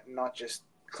look at that and not just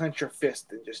clench your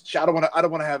fist and just, I don't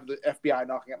want to have the FBI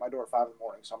knocking at my door at 5 a.m,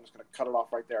 so I'm just going to cut it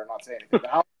off right there and not say anything. The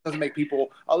House doesn't make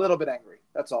people a little bit angry.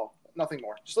 That's all. Nothing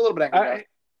more. Just a little bit angry.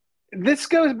 This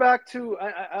goes back to,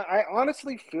 I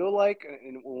honestly feel like,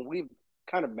 and we've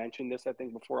kind of mentioned this, I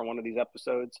think, before on one of these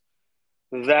episodes,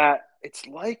 that it's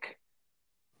like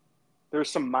there's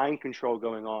some mind control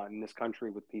going on in this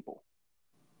country with people.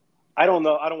 I don't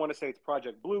know. I don't want to say it's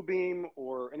Project Bluebeam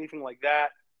or anything like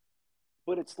that,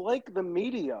 but it's like the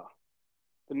media,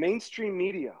 the mainstream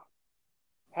media,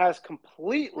 has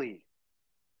completely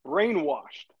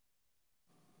brainwashed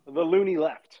the loony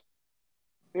left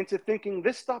into thinking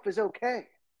this stuff is okay.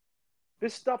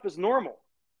 This stuff is normal.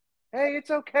 Hey,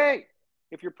 it's okay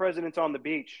if your president's on the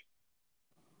beach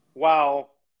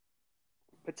while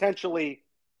potentially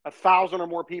 1,000 or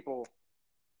more people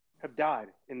have died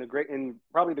in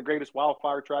probably the greatest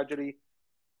wildfire tragedy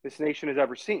this nation has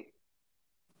ever seen.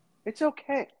 It's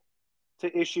okay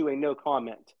to issue a no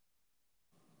comment.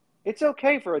 It's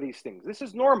okay for these things. This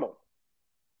is normal.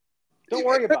 Don't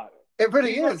worry about it. It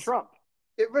really is. Trump.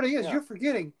 It really is. Yeah. You're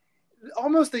forgetting.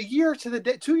 Almost a year to the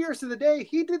day, 2 years to the day,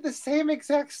 he did the same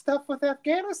exact stuff with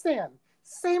Afghanistan.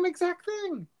 Same exact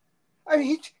thing. I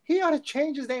mean, he ought to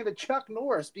change his name to Chuck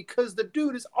Norris because the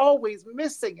dude is always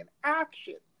missing in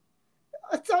action.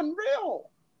 It's unreal.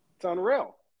 It's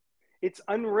unreal. It's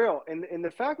unreal. And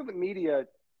the fact that the media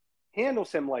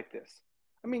handles him like this,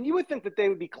 I mean, you would think that they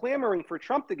would be clamoring for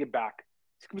Trump to get back,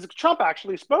 because Trump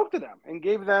actually spoke to them and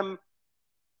gave them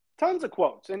tons of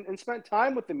quotes and spent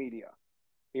time with the media.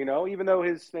 You know, even though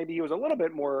maybe he was a little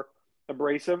bit more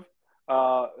abrasive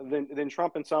than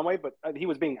Trump in some way, but he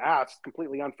was being asked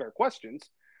completely unfair questions,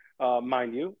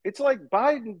 mind you. It's like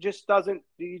Biden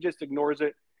he just ignores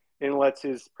it and lets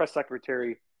his press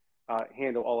secretary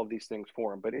handle all of these things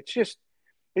for him. But it's just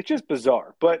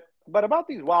bizarre. But about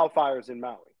these wildfires in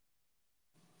Maui.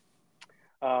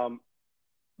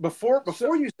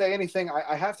 Before you say anything,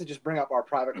 I have to just bring up our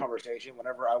private conversation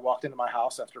whenever I walked into my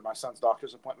house after my son's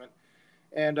doctor's appointment.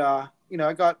 And, I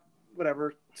got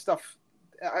whatever stuff.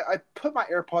 I put my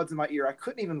AirPods in my ear. I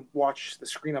couldn't even watch the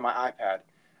screen on my iPad.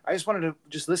 I just wanted to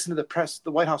just listen to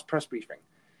the White House press briefing.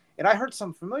 And I heard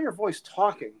some familiar voice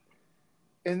talking,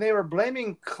 and they were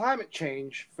blaming climate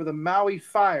change for the Maui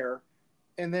fire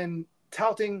and then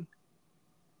touting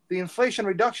the Inflation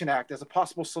Reduction Act as a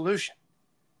possible solution.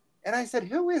 And I said,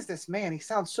 who is this man? He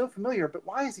sounds so familiar, but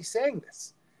why is he saying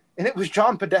this? And it was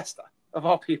John Podesta, of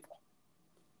all people.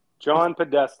 John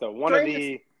Podesta, one of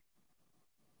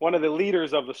the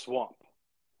leaders of the swamp.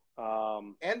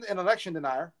 And an election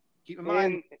denier. Keep in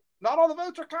mind, not all the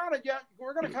votes are counted yet.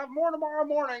 We're going to have more tomorrow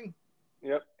morning.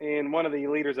 Yep, and one of the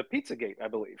leaders of Pizzagate, I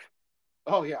believe.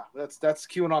 Oh yeah, that's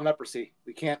QAnon leprosy.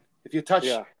 We can't if you touch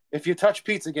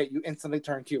Pizzagate, you instantly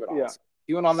turn QAnon. Yeah.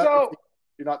 QAnon leprosy,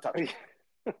 do not touch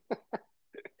it.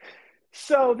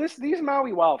 So these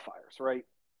Maui wildfires, right?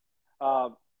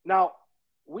 Now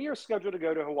we are scheduled to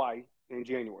go to Hawaii in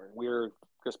January. We're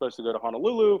supposed to go to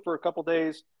Honolulu for a couple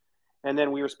days, and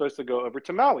then we were supposed to go over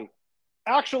to Maui.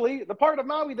 Actually, the part of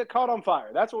Maui that caught on fire.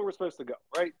 That's where we're supposed to go,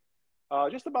 right?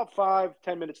 Just about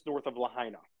 5-10 minutes north of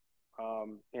Lahaina.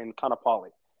 in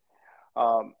Kanapali.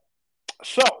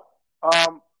 So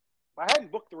I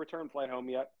hadn't booked the return flight home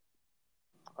yet,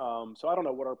 so I don't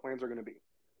know what our plans are going to be.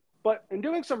 But in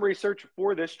doing some research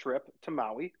for this trip to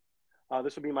Maui,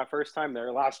 this will be my first time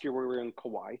there. Last year we were in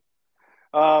Kauai.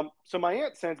 So my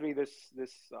aunt sends me this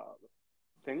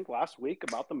thing last week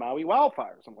about the Maui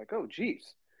wildfires. I'm like, oh,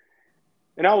 geez.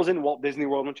 And I was in Walt Disney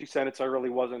World when she sent it, so I really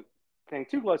wasn't paying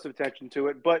too close of attention to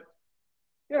it. But,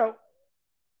 you know,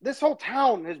 this whole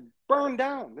town has burned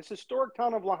down. This historic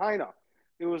town of Lahaina.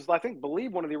 It was, I think,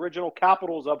 believe one of the original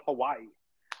capitals of Hawaii.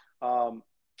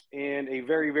 And a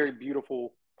very, very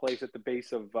beautiful place at the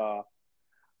base of,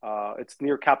 it's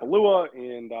near Kapalua,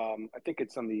 and I think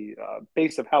it's on the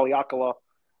base of Haleakala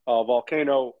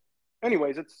volcano.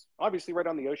 Anyways, it's obviously right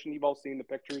on the ocean. You've all seen the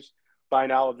pictures by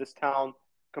now of this town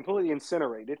completely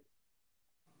incinerated.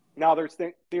 Now there's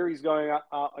theories going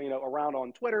around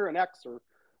on Twitter and X or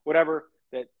whatever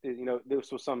that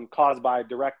this was some caused by a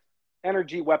direct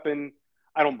energy weapon.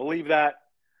 I don't believe that.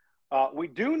 We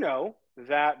do know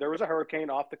that there was a hurricane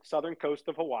off the southern coast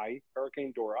of Hawaii,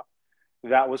 Hurricane Dora,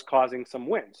 that was causing some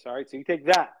winds. All right, so you take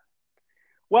that.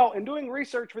 Well, in doing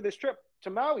research for this trip to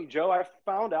Maui, Joe, I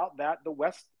found out that the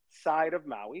west side of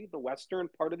Maui, the western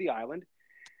part of the island,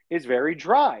 is very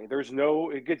dry.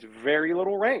 It gets very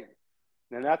little rain.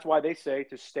 And that's why they say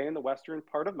to stay in the western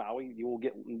part of Maui, you will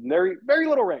get very, very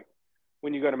little rain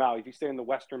when you go to Maui if you stay in the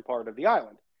western part of the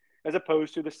island, as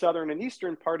opposed to the southern and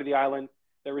eastern part of the island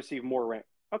that receive more rain.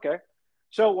 Okay.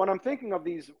 So when I'm thinking of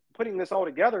putting this all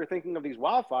together, thinking of these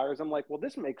wildfires, I'm like, well,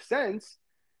 this makes sense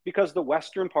because the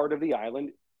western part of the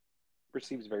island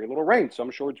receives very little rain. So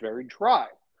I'm sure it's very dry.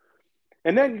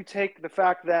 And then you take the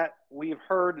fact that we've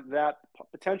heard that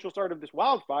potential start of this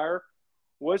wildfire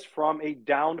was from a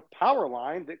downed power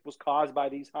line that was caused by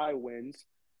these high winds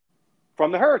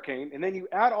from the hurricane. And then you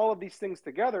add all of these things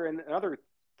together. And another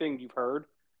thing you've heard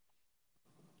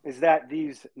is that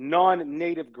these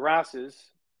non-native grasses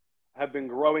have been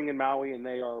growing in Maui, and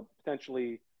they are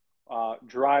potentially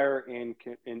drier and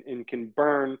can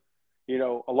burn,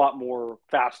 a lot more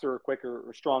faster, quicker,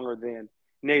 or stronger than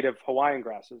native Hawaiian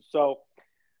grasses. So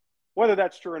whether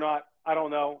that's true or not, I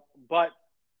don't know. But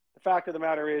the fact of the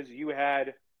matter is you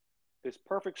had this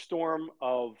perfect storm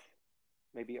of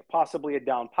maybe possibly a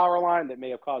down power line that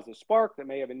may have caused a spark, that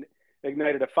may have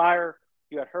ignited a fire.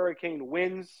 You had hurricane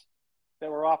winds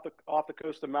that were off the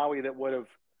coast of Maui that would have,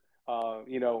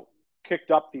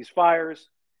 kicked up these fires.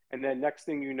 And then next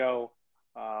thing you know,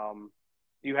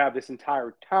 you have this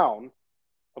entire town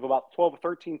of about 12 or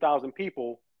 13,000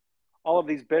 people, all of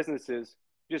these businesses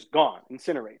just gone,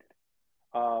 incinerated.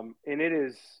 And it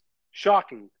is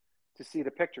shocking to see the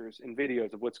pictures and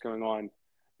videos of what's going on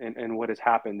and what has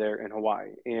happened there in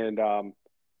Hawaii. And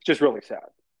it's just really sad.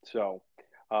 So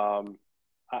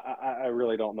I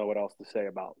really don't know what else to say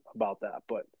about that.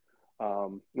 But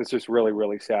it's just really,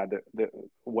 really sad that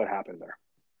what happened there.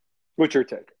 What's your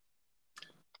take?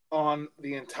 On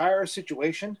the entire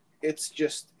situation, it's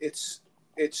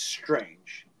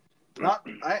strange.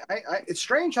 It's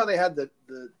strange how they had the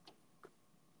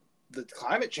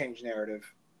climate change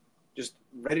narrative just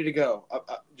ready to go,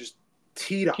 just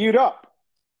teed up. Queued up.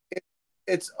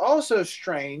 It's also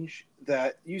strange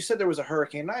that you said there was a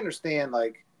hurricane. And I understand,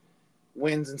 like,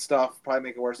 winds and stuff probably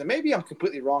make it worse. And maybe I'm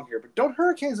completely wrong here, but don't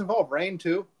hurricanes involve rain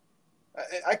too?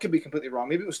 I could be completely wrong.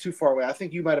 Maybe it was too far away. I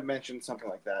think you might have mentioned something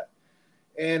like that.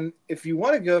 And if you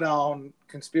want to go down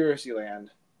conspiracy land,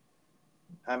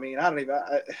 I mean, I don't even.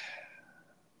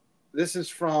 This is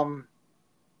from.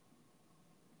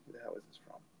 Who the hell is this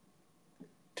from?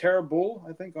 Tara Bull,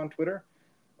 I think, on Twitter.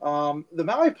 The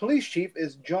Maui police chief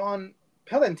is John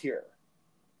Pelletier.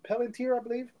 Pelletier, I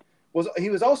believe. He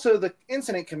was also the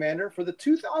incident commander for the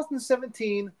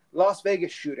 2017 Las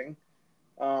Vegas shooting.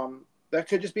 That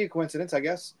could just be a coincidence, I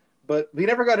guess. But we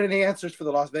never got any answers for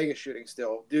the Las Vegas shooting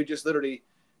still. Dude just literally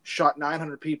shot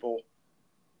 900 people.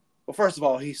 Well, first of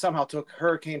all, he somehow took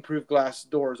hurricane-proof glass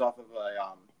doors off of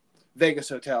a Vegas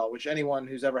hotel, which anyone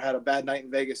who's ever had a bad night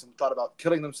in Vegas and thought about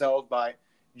killing themselves by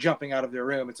jumping out of their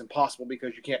room, it's impossible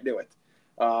because you can't do it.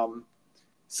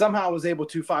 Somehow was able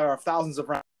to fire off thousands of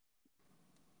rounds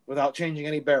without changing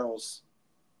any barrels,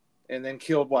 and then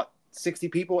killed, 60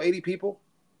 people, 80 people,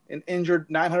 and injured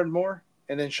 900 more,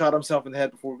 and then shot himself in the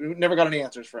head before. We never got any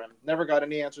answers for him. Never got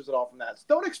any answers at all from that. So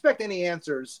don't expect any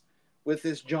answers with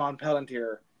this John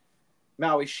Pelletier,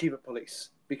 Maui Chief of Police,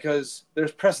 because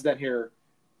there's precedent here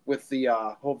with the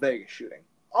whole Vegas shooting.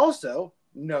 Also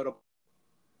notable,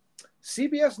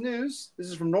 CBS News, this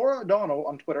is from Nora O'Donnell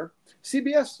on Twitter,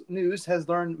 CBS News has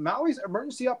learned Maui's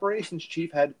emergency operations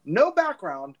chief had no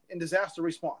background in disaster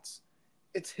response.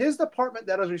 it's his department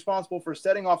that is responsible for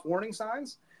setting off warning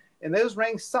signs, and those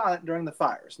rang silent during the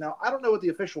fires. Now, I don't know what the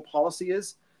official policy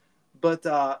is, but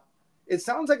it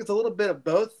sounds like it's a little bit of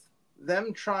both.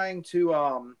 Them trying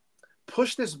to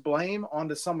push this blame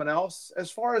onto someone else,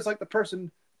 as far as like the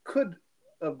person could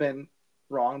have been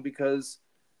wrong, because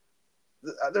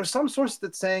there's some source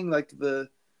that's saying like the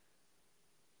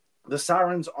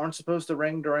sirens aren't supposed to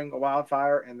ring during a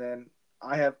wildfire, and then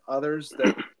I have others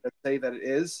that say that it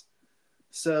is.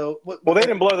 So, well, they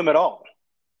didn't blow them at all.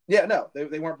 Yeah, no,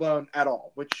 they weren't blown at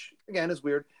all, which again is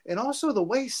weird. And also the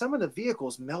way some of the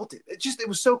vehicles melted, it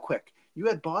was so quick. You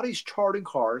had bodies charred in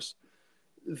cars.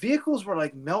 Vehicles were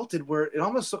like melted, where it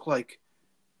almost looked like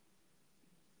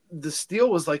the steel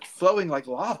was like flowing like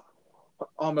lava,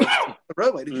 almost the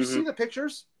roadway. Did you see the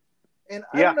pictures? And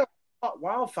I don't know what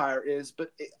wildfire is,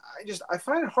 but I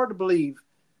find it hard to believe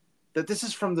that this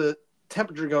is from the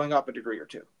temperature going up a degree or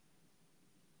two.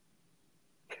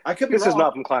 I could be wrong. This is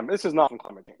not from climate. This is not from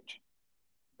climate change.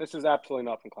 This is absolutely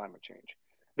not from climate change.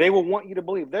 They will want you to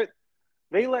believe that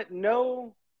they let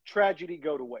no tragedy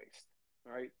go to waste.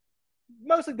 All right.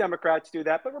 Mostly Democrats do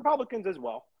that, but Republicans as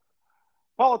well.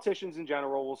 Politicians in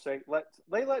general will say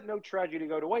they let no tragedy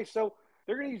go to waste. So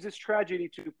they're going to use this tragedy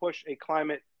to push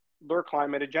their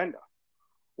climate agenda.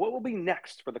 What will be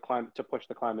next for the climate to push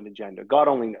the climate agenda? God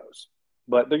only knows.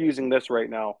 But they're using this right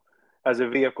now as a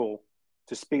vehicle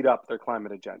to speed up their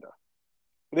climate agenda.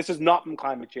 This is not from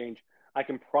climate change. I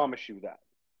can promise you that.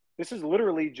 This is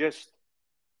literally just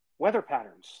weather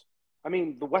patterns. I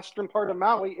mean, the western part of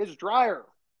Maui is drier.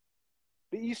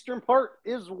 The eastern part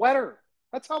is wetter.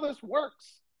 That's how this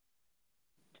works.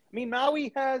 I mean,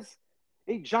 Maui has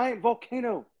a giant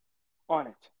volcano on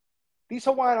it. These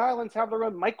Hawaiian Islands have their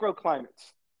own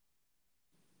microclimates.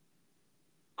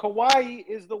 Kauai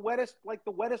is the wettest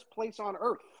place on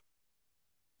Earth.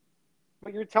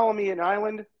 But you're telling me an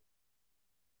island,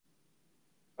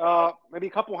 maybe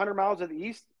a couple 100 miles to the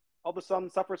east, all of a sudden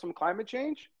suffers from climate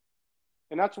change?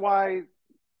 And that's why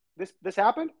this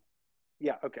happened?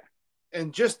 Yeah, okay.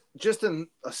 And just in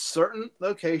a certain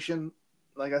location,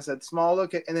 like I said, small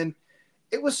location, and then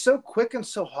it was so quick and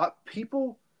so hot.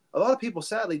 A lot of people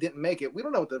sadly didn't make it. We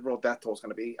don't know what the real death toll is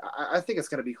going to be. I think it's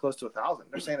going to be close to 1,000.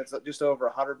 They're saying it's just over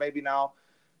 100 maybe now.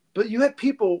 But you had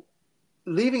people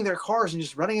leaving their cars and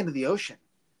just running into the ocean.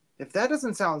 If that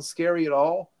doesn't sound scary at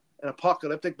all and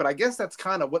apocalyptic, but I guess that's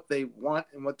kind of what they want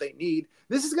and what they need.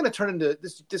 This is going to turn into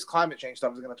this climate change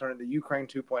stuff is going to turn into Ukraine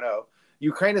 2.0.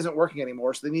 Ukraine isn't working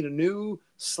anymore, so they need a new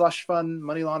slush fund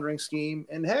money laundering scheme.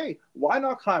 And hey, why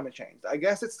not climate change? I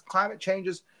guess it's climate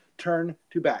change's turn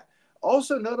to bat.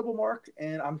 Also notable, Mark,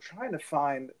 and I'm trying to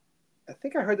find, I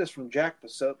think I heard this from Jack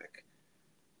Posobiec.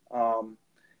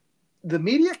 The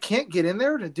media can't get in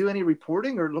there to do any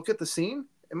reporting or look at the scene.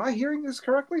 Am I hearing this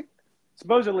correctly?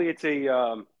 Supposedly it's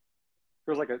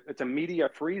it's a media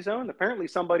free zone. Apparently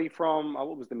somebody from,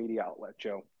 what was the media outlet,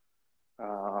 Joe?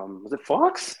 Was it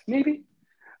Fox, maybe?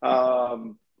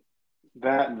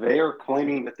 That they are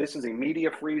claiming that this is a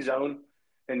media-free zone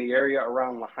in the area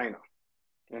around Lahaina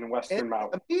in western Maui.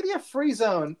 A media-free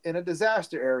zone in a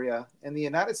disaster area in the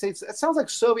United States. It sounds like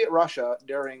Soviet Russia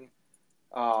during,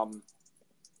 what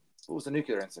was the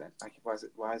nuclear incident?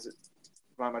 Why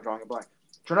am I drawing a blank?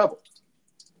 Chernobyl.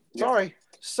 Yeah.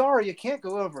 Sorry, you can't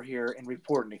go over here and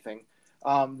report anything.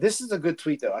 This is a good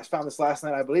tweet, though. I found this last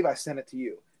night. I believe I sent it to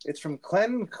you. It's from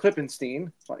Glenn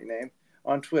Klippenstein, funny name,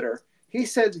 on Twitter. He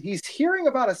said he's hearing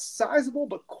about a sizable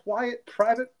but quiet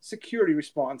private security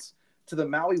response to the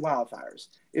Maui wildfires.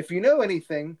 If you know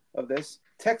anything of this,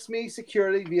 text me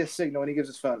security via Signal, and he gives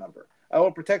his phone number. I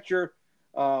will protect your...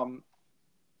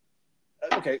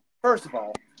 Okay, first of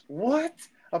all, what?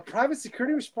 A private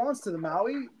security response to the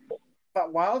Maui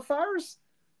wildfires?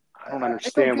 I don't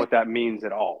understand what that means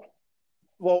at all.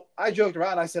 Well, I joked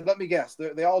around. I said, let me guess.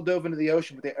 They all dove into the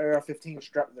ocean with the AR-15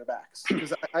 strapped to their backs.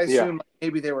 Because I assume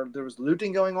maybe there was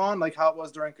looting going on, like how it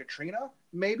was during Katrina,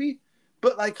 maybe.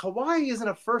 But like Hawaii isn't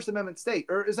a First Amendment state,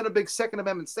 or isn't a big Second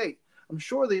Amendment state. I'm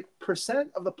sure the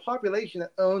percent of the population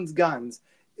that owns guns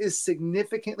is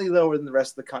significantly lower than the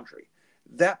rest of the country.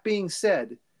 That being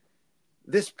said,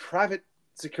 this private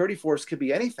security force could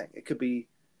be anything. It could be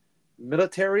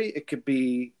military. It could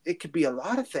be a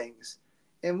lot of things.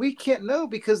 And we can't know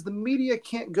because the media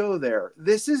can't go there.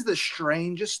 This is the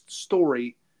strangest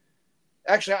story.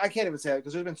 Actually, I can't even say that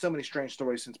because there's been so many strange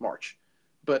stories since March.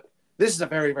 But this is a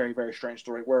very, very, very strange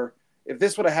story where if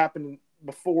this would have happened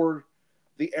before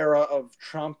the era of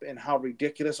Trump and how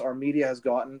ridiculous our media has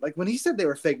gotten, like when he said they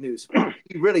were fake news,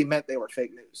 he really meant they were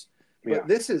fake news. But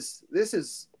this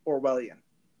is Orwellian.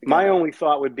 My only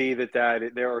thought would be that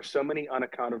there are so many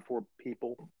unaccounted for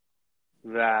people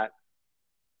that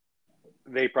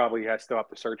they probably still have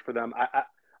to search for them.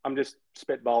 I'm just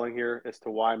spitballing here as to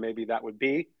why maybe that would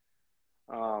be.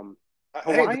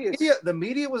 Hawaii the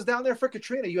media was down there for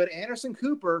Katrina. You had Anderson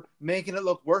Cooper making it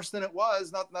look worse than it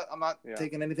was. I'm not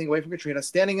taking anything away from Katrina.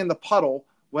 Standing in the puddle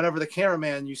whenever the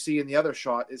cameraman you see in the other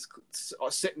shot is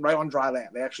sitting right on dry land.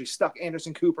 They actually stuck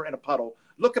Anderson Cooper in a puddle.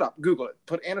 Look it up. Google it.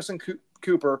 Put Anderson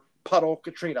Cooper puddle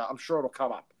Katrina. I'm sure it'll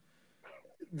come up.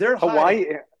 They're Hawaii.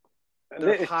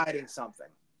 They're hiding something.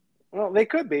 Well, they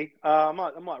could be. I'm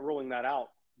not ruling that out.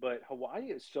 But Hawaii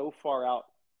is so far out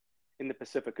in the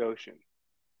Pacific Ocean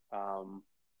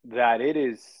that it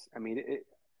is. I mean,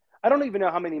 I don't even know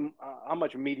how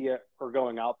much media are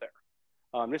going out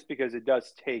there, just because it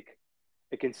does take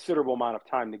a considerable amount of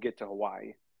time to get to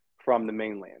Hawaii from the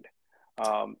mainland.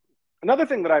 Another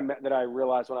thing that I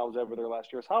realized when I was over there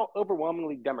last year is how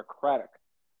overwhelmingly Democratic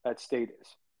that state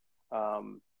is.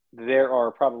 There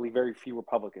are probably very few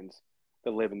Republicans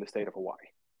that live in the state of Hawaii.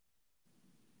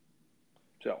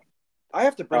 So I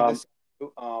have to bring this.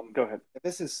 Go ahead.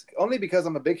 This is only because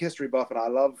I'm a big history buff and I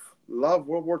love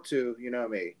World War II. You know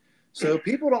me. So a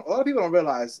lot of people don't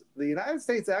realize the United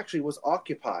States actually was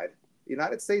occupied. The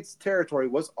United States territory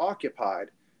was occupied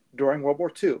during World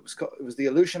War II. It was the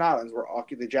Aleutian Islands were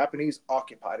the Japanese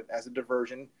occupied it as a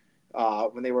diversion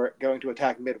when they were going to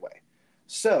attack Midway.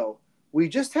 So we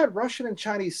just had Russian and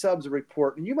Chinese subs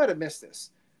report, and you might have missed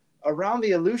this, around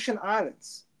the Aleutian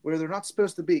Islands where they're not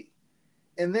supposed to be.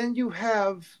 And then you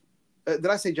have, did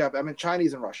I say Japanese? I meant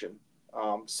Chinese and Russian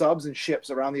subs and ships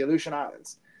around the Aleutian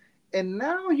Islands. And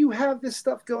now you have this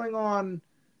stuff going on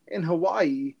in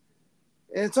Hawaii.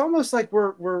 And it's almost like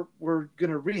we're going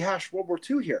to rehash World War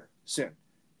II here soon,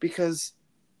 because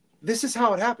this is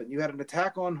how it happened. You had an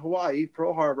attack on Hawaii,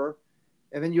 Pearl Harbor,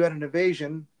 and then you had an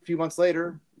invasion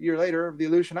a year later, of the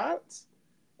Aleutian Islands.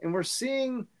 And we're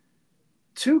seeing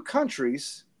two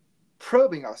countries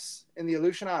probing us in the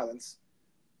Aleutian Islands.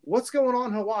 What's going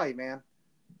on in Hawaii, man?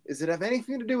 Does it have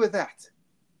anything to do with that?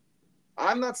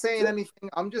 I'm not saying anything.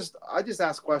 I just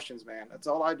ask questions, man. That's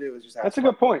all I do is just ask. That's a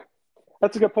good point.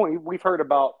 That's a good point. We've heard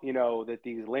about, that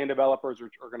these land developers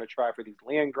are going to try for these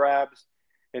land grabs,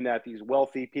 and that these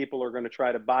wealthy people are going to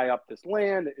try to buy up this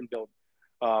land and build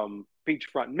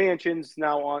beachfront mansions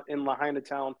now in Lahaina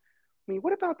town. I mean,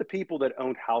 what about the people that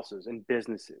own houses and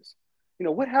businesses?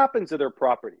 What happens to their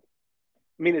property?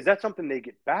 I mean, is that something they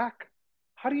get back?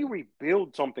 How do you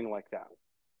rebuild something like that?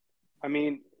 I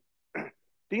mean,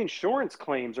 the insurance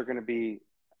claims are going to be,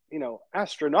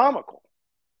 astronomical.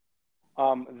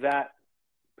 That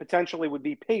potentially would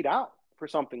be paid out for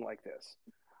something like this.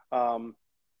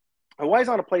 Hawaii's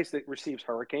not a place that receives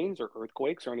hurricanes or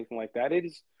earthquakes or anything like that. It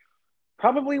is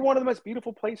probably one of the most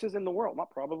beautiful places in the world.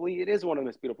 Not probably, it is one of the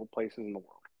most beautiful places in the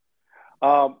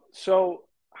world. So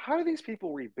how do these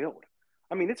people rebuild?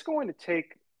 I mean, it's going to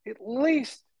take at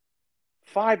least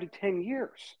 5 to 10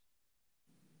 years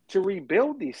to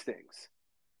rebuild these things.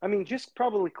 I mean, just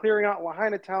probably clearing out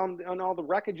Lahaina town and all the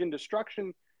wreckage and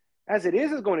destruction as it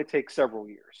is going to take several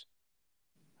years.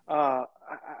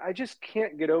 I just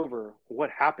can't get over what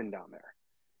happened down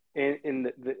there.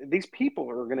 And these people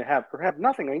are going to have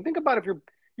nothing. I mean, think about if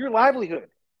your livelihood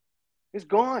is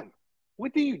gone.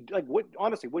 What do you like?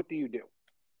 Honestly, what do you do?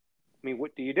 I mean,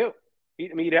 what do you do?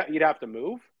 I mean, you'd have to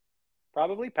move,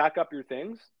 probably pack up your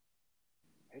things.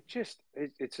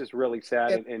 It's just really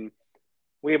sad. And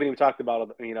we haven't even talked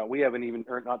about, we don't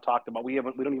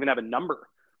even have a number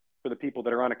for the people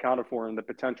that are unaccounted for and the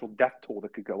potential death toll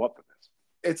that could go up for this.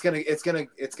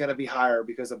 It's gonna be higher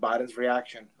because of Biden's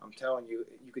reaction. I'm telling you,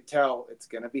 you could tell it's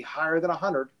gonna be higher than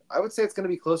 100. I would say it's gonna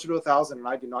be closer to 1,000, and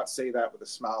I do not say that with a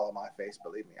smile on my face.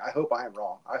 Believe me, I hope I am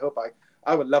wrong.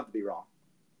 I would love to be wrong.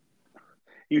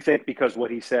 You think because what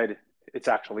he said, it's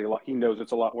actually a lot. He knows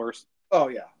it's a lot worse. Oh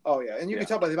yeah, and you can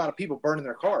tell by the amount of people burning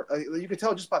their cars. You can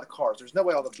tell just by the cars. There's no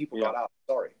way all the people got out.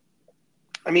 Sorry.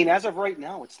 I mean, as of right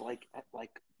now, it's like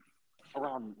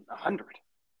around 100.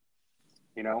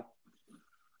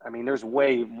 I mean, there's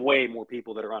way more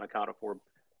people that are unaccounted for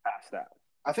past that.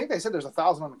 I think they said there's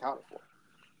 1,000 unaccounted for.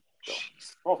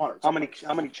 So, 1,200.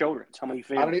 How many children? How many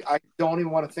families? I don't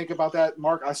even want to think about that,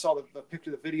 Mark. I saw the picture,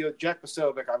 the video. Jack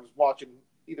Posobiec. I was watching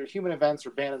either Human Events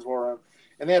or Bannon's War Room,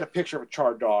 and they had a picture of a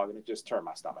charred dog, and it just turned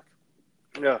my stomach.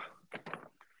 Yeah,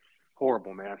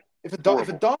 horrible, man. If a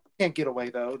dog can't get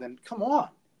away, though, then come on.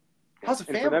 How's a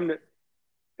family?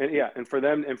 And for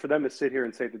them to sit here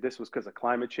and say that this was because of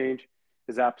climate change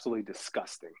is absolutely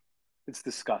disgusting. It's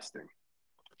disgusting.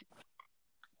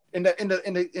 And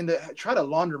to try to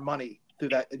launder money through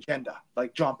that agenda,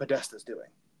 like John Podesta's doing.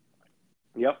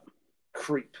 Yep.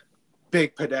 Creep.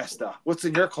 Big Podesta. What's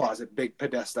in your closet, Big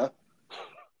Podesta?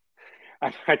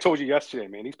 I told you yesterday,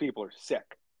 man. These people are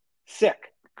sick.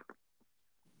 Sick.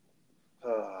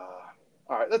 All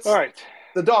right. All right.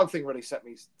 The dog thing really set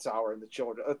me sour, and the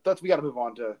children. We got to move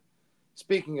on to.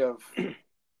 Speaking of,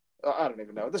 I don't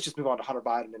even know. Let's just move on to Hunter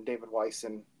Biden and David Weiss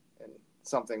and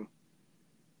something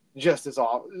just as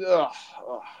all.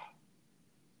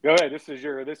 Go ahead. This is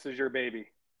your baby.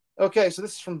 Okay, so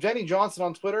this is from Jenny Johnson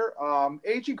on Twitter.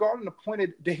 A.G. Garland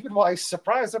appointed David Weiss,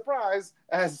 surprise, surprise,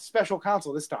 as special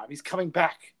counsel this time. He's coming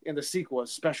back in the sequel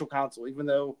as special counsel, even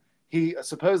though he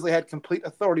supposedly had complete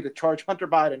authority to charge Hunter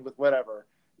Biden with whatever.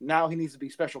 Now he needs to be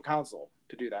special counsel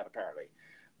to do that, apparently.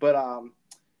 But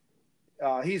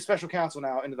he's special counsel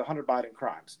now into the Hunter Biden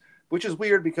crimes, which is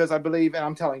weird because I believe, and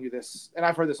I'm telling you this, and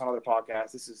I've heard this on other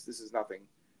podcasts, this is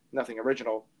nothing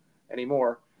original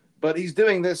anymore, but he's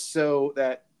doing this so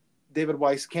that David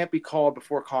Weiss can't be called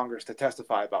before Congress to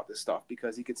testify about this stuff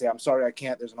because he could say, I'm sorry, I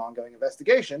can't. There's an ongoing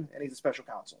investigation, and he's a special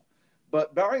counsel.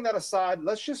 But barring that aside,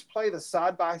 let's just play the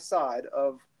side-by-side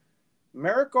of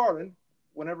Merrick Garland,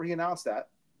 whenever he announced that,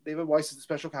 David Weiss is the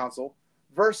special counsel,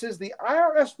 versus the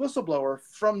IRS whistleblower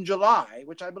from July,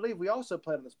 which I believe we also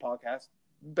played on this podcast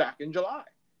back in July.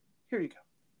 Here you go.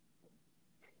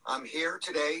 I'm here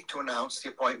today to announce the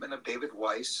appointment of David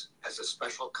Weiss as a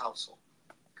special counsel,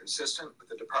 consistent with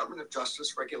the Department of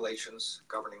Justice regulations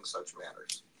governing such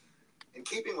matters. In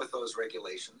keeping with those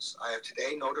regulations, I have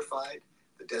today notified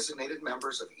the designated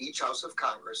members of each House of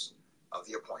Congress of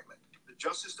the appointment. The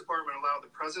Justice Department allowed the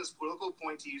president's political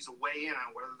appointees to weigh in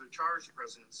on whether to charge the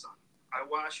president's son. I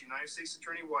watched United States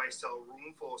Attorney Weiss tell a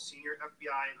room full of senior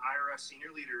FBI and IRS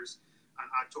senior leaders on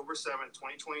October 7,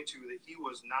 2022, that he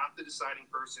was not the deciding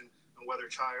person on whether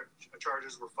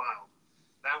charges were filed.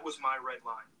 That was my red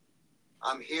line.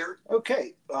 I'm here.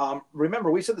 Okay.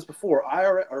 Remember, we said this before.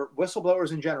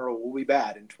 Whistleblowers in general will be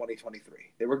bad in 2023.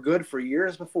 They were good for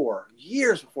years before.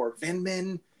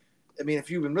 Vindman. I mean, if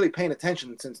you've been really paying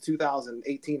attention since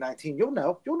 2018, 19, you'll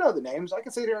know the names. I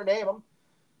can sit here and name them.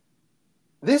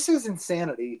 This is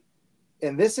insanity,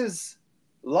 and this is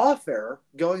lawfare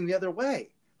going the other way.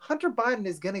 Hunter Biden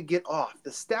is going to get off.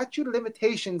 The statute of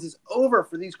limitations is over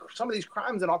for some of these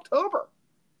crimes in October.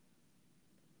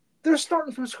 They're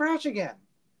starting from scratch again.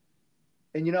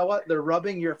 And you know what? They're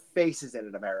rubbing your faces in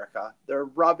it, America. They're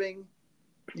rubbing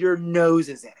your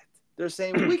noses in it. They're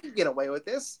saying, we can get away with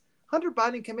this. Hunter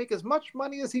Biden can make as much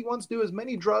money as he wants to, as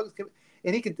many drugs,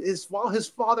 and while his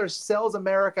father sells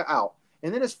America out.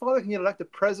 And then his father can get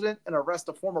elected president and arrest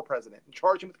a former president and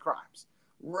charge him with crimes.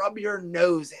 Rub your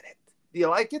nose in it. Do you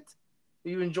like it? Are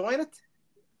you enjoying it?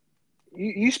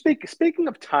 Speaking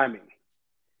of timing,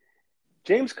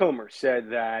 James Comer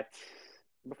said that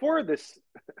before this,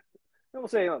 we'll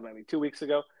say maybe 2 weeks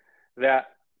ago, that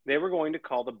they were going to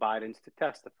call the Bidens to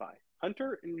testify.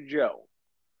 Hunter and Joe.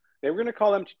 They were going to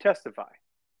call them to testify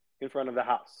in front of the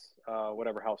House,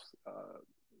 whatever House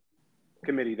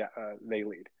committee that they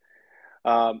lead.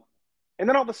 And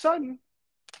then all of a sudden,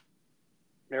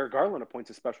 Merrick Garland appoints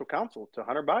a special counsel to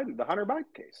Hunter Biden, the Hunter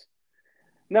Biden case.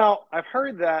 Now, I've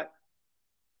heard that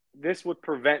this would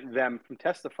prevent them from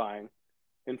testifying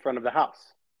in front of the House.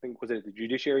 I think, was it the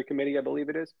Judiciary Committee, I believe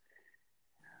it is.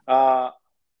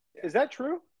 Is that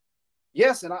true?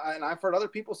 Yes, and I've heard other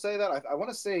people say that. I want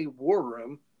to say War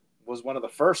Room was one of the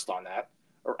first on that,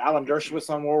 or Alan Dershowitz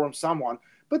on War Room, someone.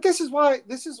 But this is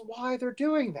why they're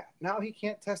doing that. Now he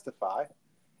can't testify.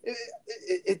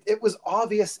 It was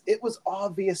obvious. It was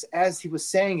obvious as he was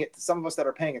saying it to some of us that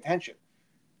are paying attention.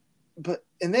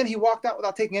 And then he walked out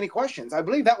without taking any questions. I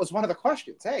believe that was one of the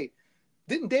questions. Hey,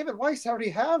 didn't David Weiss already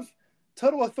have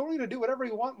total authority to do whatever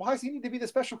he wants? Why does he need to be the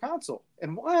special counsel?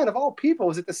 And why, out of all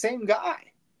people, is it the same guy?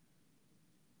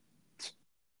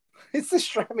 It's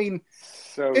just, I mean,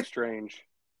 so strange.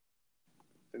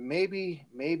 Maybe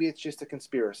it's just a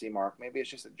conspiracy, Mark. Maybe it's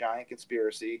just a giant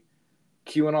conspiracy.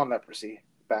 QAnon leprosy,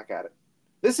 back at it.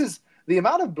 This is the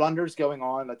amount of blunders going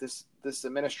on that this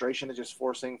administration is just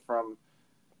forcing from.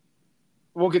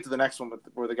 We'll get to the next one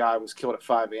where the guy was killed at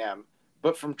 5 a.m.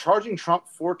 But from charging Trump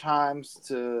 4 times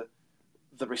to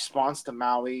the response to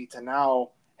Maui to now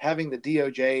having the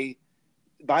DOJ,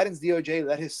 Biden's DOJ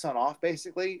let his son off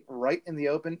basically right in the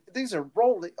open. These are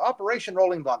Operation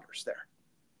Rolling Blunders there.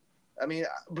 I mean,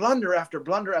 blunder after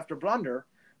blunder after blunder,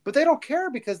 but they don't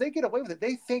care because they get away with it.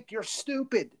 They think you're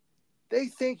stupid. They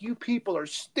think you people are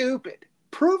stupid.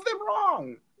 Prove them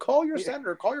wrong. Call your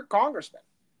senator. Call your congressman.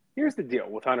 Here's the deal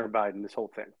with Hunter Biden, this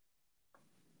whole thing.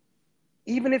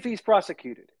 Even if he's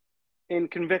prosecuted and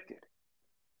convicted,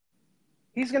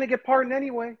 he's going to get pardoned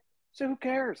anyway. So who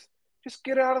cares? Just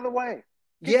get out of the way.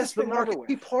 Yes, but Mark, if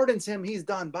he pardons him, he's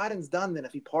done. Biden's done then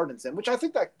if he pardons him, which I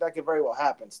think that could very well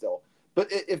happen still. But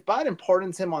if Biden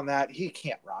pardons him on that, he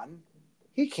can't run.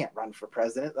 He can't run for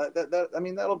president. I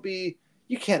mean, that'll be,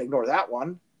 you can't ignore that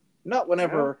one. Not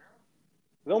whenever.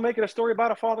 They'll make it a story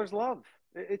about a father's love.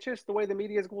 It's just the way the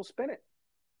media is going to spin it.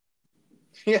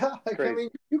 Yeah, I mean,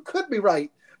 you could be right,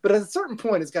 but at a certain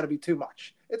point, it's got to be too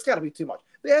much. It's got to be too much.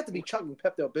 They have to be chugging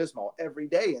Pepto-Bismol every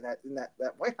day in that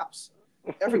White House.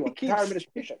 Everyone, entire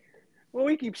administration. Well,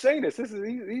 we keep saying this. This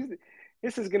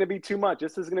is going to be too much.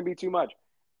 This is going to be too much.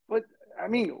 But I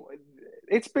mean,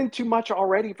 it's been too much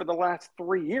already for the last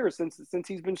 3 years since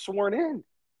he's been sworn in.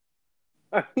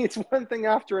 I mean, it's one thing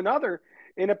after another,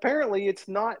 and apparently it's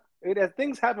not.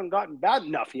 Things haven't gotten bad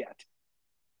enough yet.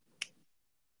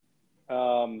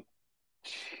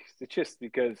 It's just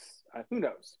because who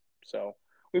knows. So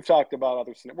we've talked about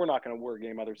other. We're not going to war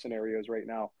game other scenarios right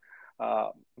now,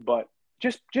 but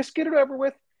just get it over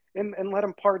with and let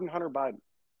him pardon Hunter Biden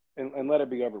and let it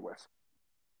be over with.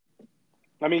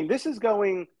 I mean, it's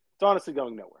honestly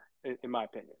going nowhere, in my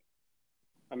opinion.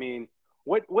 I mean,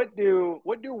 what do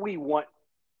we want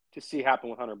to see happen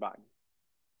with Hunter Biden?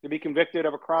 To be convicted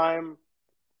of a crime,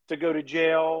 to go to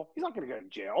jail? He's not going to go to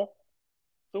jail.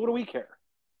 So what do we care?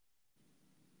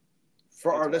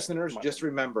 For our listeners, just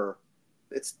remember,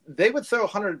 they would throw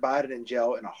Hunter Biden in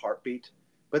jail in a heartbeat,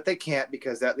 but they can't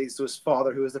because that leads to his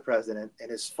father, who is the president, and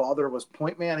his father was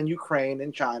point man in Ukraine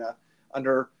and China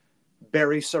under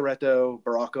Barry Soretto,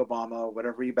 Barack Obama,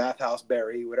 whatever you, Bathhouse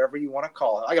Barry, whatever you want to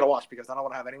call it. I got to watch because I don't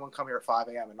want to have anyone come here at 5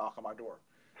 a.m. and knock on my door.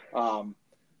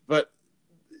 But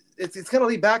it's going to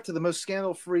lead back to the most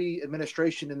scandal-free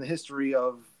administration in the history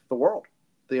of the world,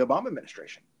 the Obama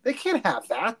administration. They can't have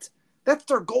that. That's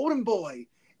their golden boy.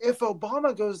 If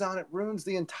Obama goes down, it ruins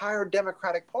the entire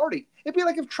Democratic Party. It'd be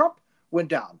like if Trump went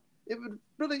down. It would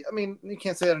really, I mean, you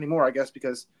can't say that anymore, I guess,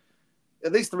 because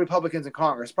at least the Republicans in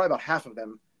Congress, probably about half of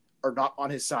them, are not on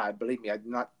his side. Believe me, I do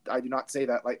not say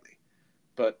that lightly.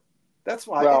 But that's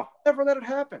why never let it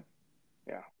happen.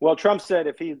 Yeah. Well, Trump said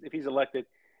if he's elected,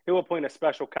 he will appoint a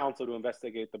special counsel to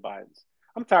investigate the Bidens.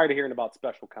 I'm tired of hearing about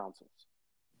special counsels.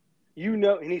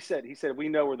 And he said we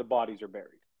know where the bodies are buried.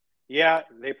 Yeah,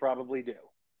 they probably do.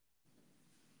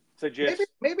 So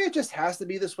maybe it just has to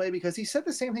be this way because he said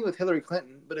the same thing with Hillary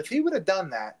Clinton. But if he would have done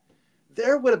that,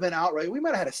 there would have been outright. We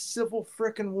might have had a civil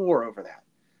frickin' war over that.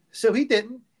 So he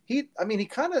didn't. He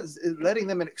kind of is letting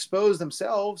them expose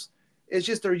themselves. It's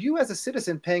just, are you as a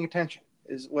citizen paying attention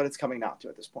is what it's coming down to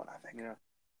at this point, I think. Yeah.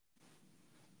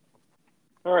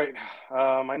 All right.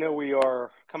 I know we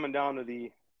are coming down to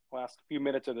the last few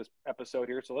minutes of this episode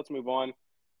here, so let's move on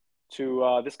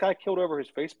to this guy killed over his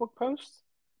Facebook post.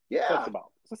 Yeah. What's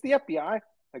about? Is this the FBI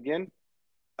again?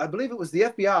 I believe it was the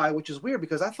FBI, which is weird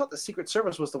because I thought the Secret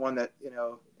Service was the one that,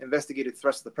 investigated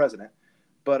threats to the president.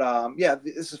 But,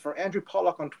 this is from Andrew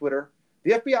Pollock on Twitter.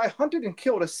 The FBI hunted and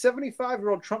killed a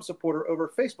 75-year-old Trump supporter over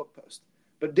a Facebook post,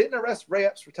 but didn't arrest Ray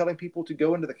Epps for telling people to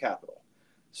go into the Capitol.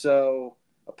 So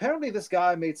apparently this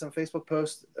guy made some Facebook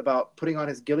posts about putting on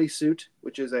his ghillie suit,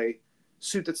 which is a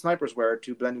suit that snipers wear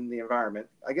to blend in the environment.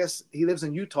 I guess he lives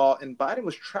in Utah, and Biden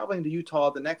was traveling to Utah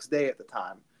the next day at the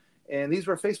time. And these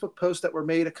were Facebook posts that were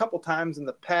made a couple times in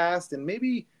the past and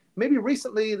maybe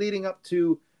recently leading up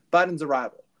to Biden's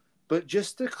arrival. But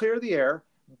just to clear the air,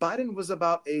 Biden was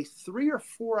about a 3 or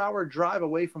 4 hour drive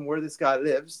away from where this guy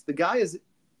lives. The guy is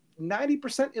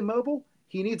 90% immobile.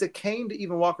 He needs a cane to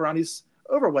even walk around. He's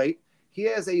overweight. He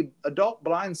has an adult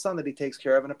blind son that he takes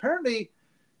care of. And apparently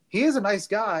he is a nice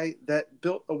guy that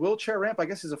built a wheelchair ramp. I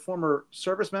guess he's a former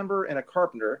service member and a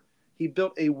carpenter. He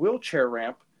built a wheelchair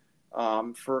ramp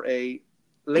for a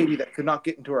lady that could not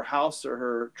get into her house or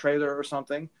her trailer or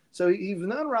something. So he's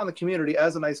known around the community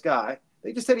as a nice guy.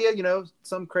 They just said he had,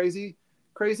 some crazy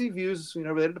views,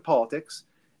 related to politics.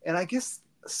 And I guess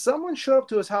someone showed up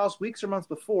to his house weeks or months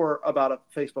before about a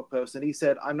Facebook post. And he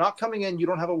said, I'm not coming in. You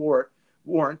don't have a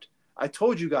warrant. I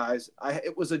told you guys,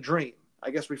 it was a dream. I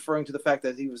guess referring to the fact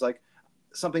that he was like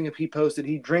something that he posted,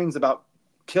 he dreams about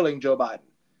killing Joe Biden.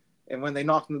 And when they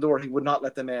knocked on the door, he would not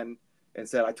let them in and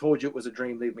said, I told you it was a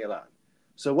dream, leave me alone.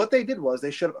 So what they did was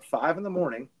they showed up at 5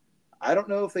 a.m. I don't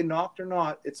know if they knocked or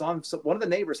not. It's on, one of the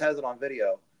neighbors has it on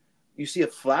video. You see a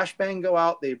flashbang go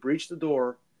out, they breach the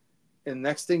door, and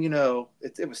next thing you know,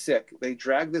 it was sick. They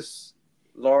dragged this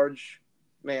large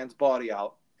man's body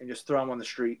out and just throw him on the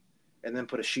street and then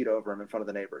put a sheet over him in front of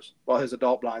the neighbors while his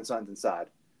adult blind son's inside,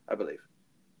 I believe.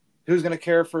 Who's going to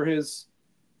care for his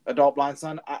adult blind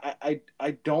son? I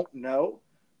don't know,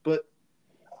 but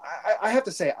I have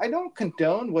to say, I don't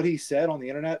condone what he said on the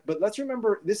internet, but let's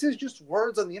remember, this is just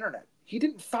words on the internet. He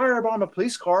didn't firebomb a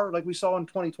police car like we saw in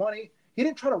 2020. He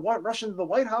didn't try to rush into the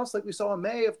White House like we saw in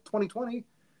May of 2020.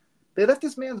 They left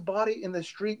this man's body in the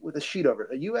street with a sheet over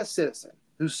it, a U.S. citizen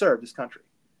who served his country.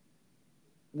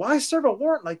 Why serve a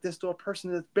warrant like this to a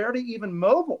person that's barely even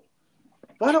mobile?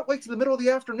 Why not wait till the middle of the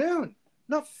afternoon?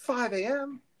 Not 5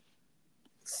 a.m.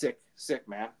 Sick,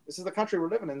 man. This is the country we're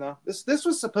living in, though. This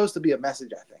was supposed to be a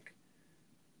message, I think.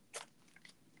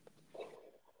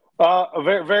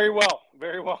 Very, very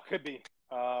well could be.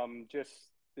 Just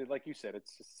like you said,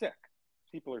 it's sick.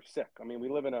 People are sick. I mean, we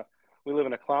live in a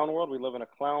clown world. We live in a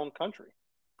clown country.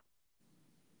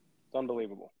 It's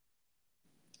unbelievable.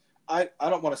 I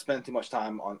don't want to spend too much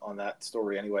time on that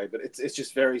story anyway, but it's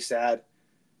just very sad.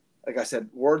 Like I said,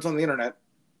 words on the internet.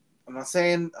 I'm not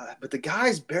saying, but the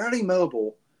guy's barely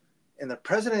mobile, and the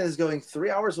president is going 3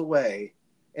 hours away,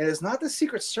 and it's not the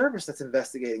Secret Service that's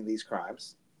investigating these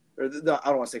crimes, or I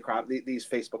don't want to say crime, these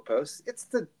Facebook posts. It's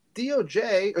the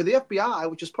DOJ or the FBI,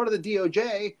 which is part of the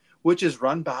DOJ, which is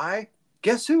run by,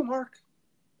 guess who, Mark?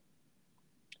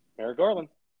 Merrick Garland.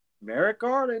 Merrick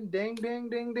Garland, ding, ding,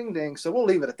 ding, ding, ding. So we'll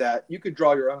leave it at that. You could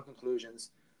draw your own conclusions.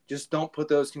 Just don't put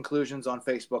those conclusions on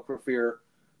Facebook for fear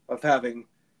of having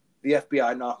the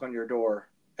FBI knock on your door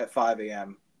at 5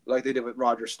 a.m. like they did with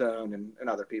Roger Stone and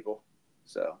other people.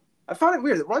 So I find it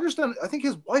weird that Roger Stone, I think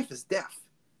his wife is deaf.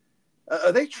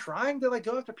 Are they trying to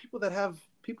go after people that have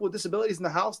people with disabilities in the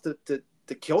house to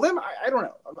kill them? I don't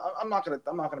know. I'm not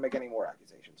gonna make any more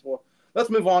accusations. Well, let's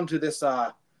move on to this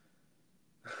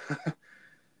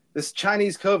this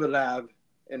Chinese COVID lab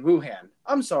in Wuhan.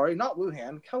 I'm sorry, not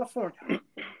Wuhan, California.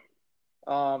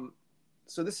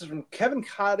 So this is from Kevin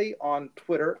Cotty on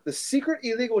Twitter. The secret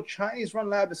illegal Chinese-run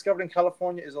lab discovered in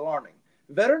California is alarming.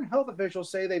 Veteran health officials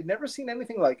say they've never seen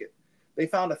anything like it. They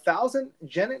found 1,000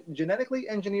 genetically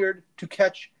engineered to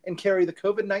catch and carry the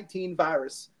COVID-19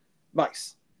 virus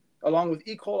mice, along with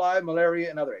E. coli, malaria,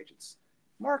 and other agents.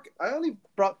 Mark, I only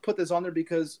put this on there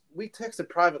because we texted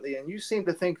privately, and you seem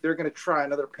to think they're going to try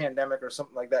another pandemic or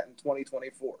something like that in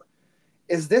 2024.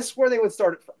 Is this where they would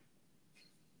start it from?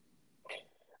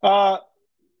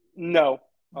 No.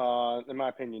 In my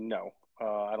opinion, no.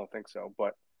 I don't think so.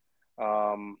 But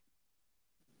I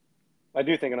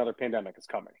do think another pandemic is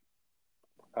coming.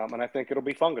 And I think it'll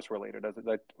be fungus related, as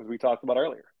we talked about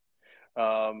earlier.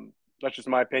 That's just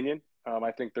my opinion.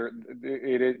 I think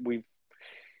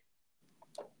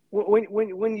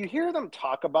when you hear them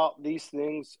talk about these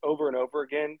things over and over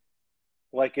again,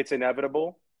 like it's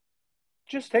inevitable,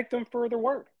 just take them for their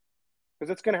word, because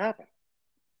it's going to happen.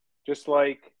 Just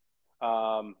like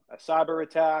a cyber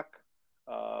attack,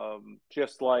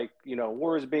 just like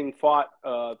wars being fought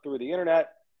through the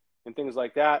internet and things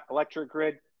like that, electric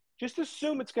grid. Just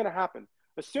assume it's going to happen.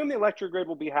 Assume the electric grid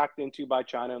will be hacked into by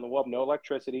China and we'll have no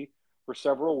electricity for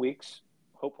several weeks,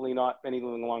 hopefully not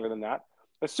anything longer than that.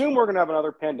 Assume we're going to have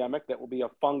another pandemic that will be a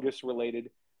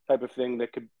fungus-related type of thing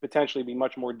that could potentially be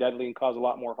much more deadly and cause a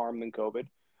lot more harm than COVID.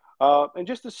 And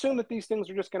just assume that these things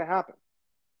are just going to happen.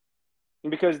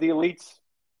 And because the elites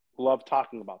love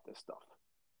talking about this stuff.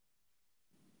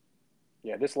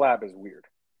 Yeah, this lab is weird.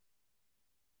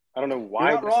 I don't know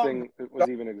why this thing was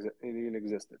even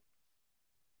existed.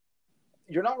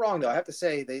 You're not wrong, though. I have to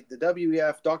say, the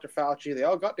WEF, Dr. Fauci, they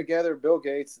all got together, Bill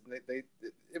Gates. And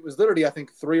it was literally, I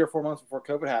think, 3 or 4 months before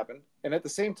COVID happened. And at the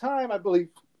same time, I believe,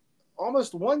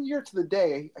 almost 1 year to the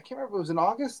day, I can't remember if it was in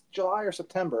August, July, or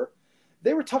September,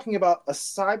 they were talking about a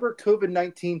cyber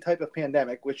COVID-19 type of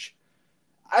pandemic, which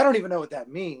I don't even know what that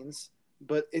means,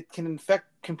 but it can infect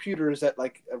computers at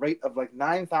a rate of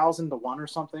 9,000 to 1 or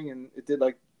something. And it did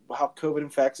how COVID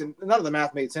infects. And none of the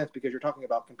math made sense because you're talking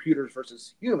about computers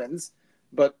versus humans.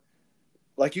 But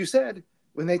like you said,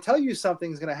 when they tell you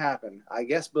something's going to happen, I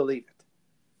guess believe it.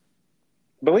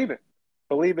 Believe it.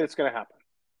 Believe it's going to happen.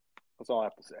 That's all I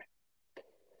have to say.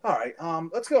 All right.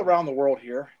 Let's go around the world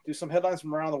here. Do some headlines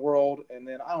from around the world, and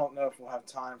then I don't know if we'll have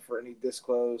time for any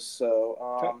disclose.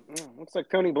 So looks like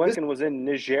Tony Blinken was in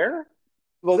Niger.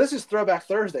 Well, this is Throwback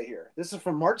Thursday here. This is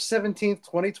from March 17th,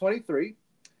 2023.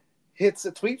 Hits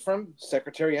a tweet from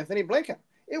Secretary Anthony Blinken.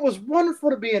 It was wonderful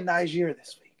to be in Niger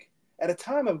this week. At a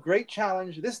time of great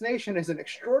challenge, this nation is an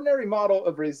extraordinary model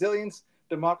of resilience,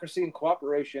 democracy, and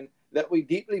cooperation that we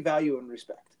deeply value and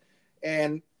respect.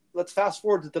 And let's fast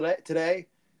forward to today.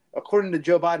 According to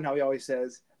Joe Biden, how he always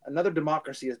says, another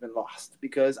democracy has been lost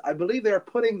because I believe they are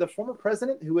putting the former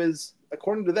president, who is,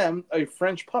 according to them, a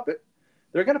French puppet,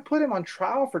 they're going to put him on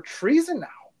trial for treason now.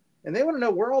 And they want to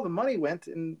know where all the money went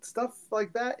and stuff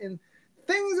like that. And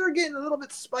things are getting a little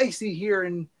bit spicy here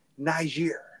in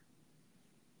Niger.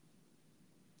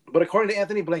 But according to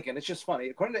Anthony Blinken, it's just funny.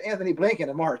 According to Anthony Blinken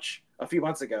in March, a few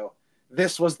months ago,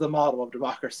 this was the model of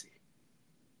democracy.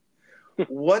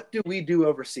 What do we do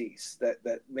overseas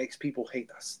that makes people hate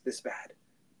us this bad?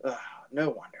 No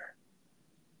wonder.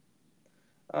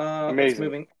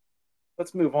 Amazing.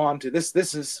 Let's move on to this.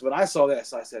 This is when I saw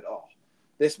this, I said, "Oh,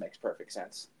 this makes perfect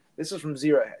sense." This is from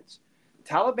Zero Hedge.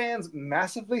 Taliban's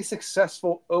massively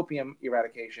successful opium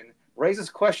eradication raises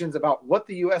questions about what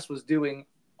the U.S. was doing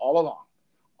all along.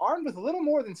 Armed with little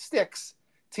more than sticks,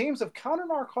 teams of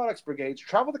counter-narcotics brigades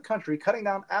travel the country, cutting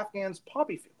down Afghans'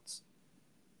 poppy fields.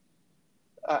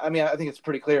 I mean, I think it's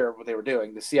pretty clear what they were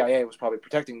doing. The CIA was probably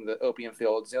protecting the opium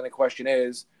fields. The only question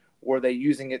is, were they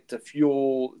using it to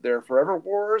fuel their forever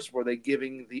wars? Were they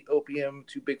giving the opium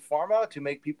to Big Pharma to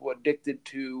make people addicted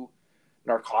to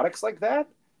narcotics like that?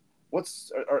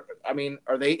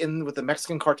 Are they in with the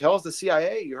Mexican cartels, the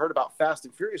CIA? You heard about Fast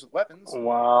and Furious with weapons.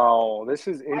 Wow, this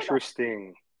is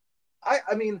interesting.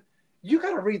 I mean, you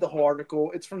got to read the whole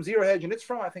article. It's from Zero Hedge, and it's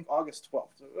from, I think, August 12th,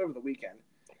 so over the weekend.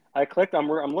 I clicked. I'm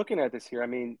looking at this here. I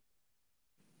mean,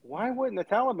 why wouldn't the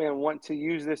Taliban want to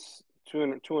use this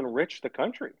to enrich the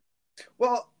country?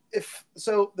 Well,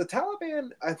 the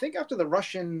Taliban, I think after the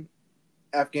Russian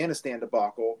Afghanistan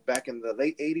debacle back in the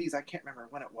late 80s, I can't remember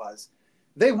when it was,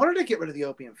 they wanted to get rid of the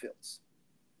opium fields.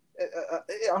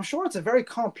 I'm sure it's a very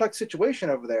complex situation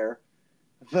over there,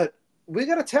 but we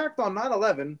got attacked on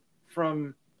 9/11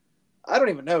 from, I don't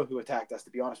even know who attacked us, to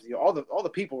be honest with you. All the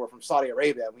people were from Saudi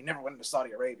Arabia. We never went into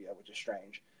Saudi Arabia, which is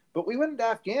strange. But we went into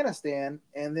Afghanistan,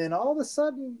 and then all of a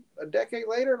sudden, a decade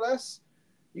later, less,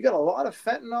 you got a lot of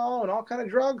fentanyl and all kind of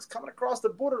drugs coming across the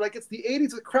border like it's the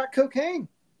 80s with crack cocaine.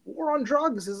 War on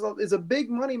drugs is a big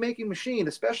money-making machine,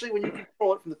 especially when you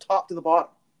control it from the top to the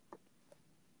bottom.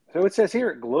 So it says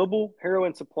here, global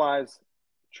heroin supplies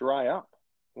dry up.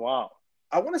 Wow.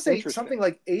 I want to say something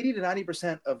like 80 to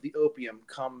 90% of the opium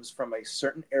comes from a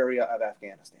certain area of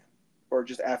Afghanistan, or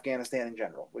just Afghanistan in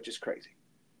general, which is crazy.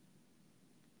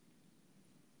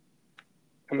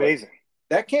 Amazing. But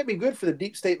that can't be good for the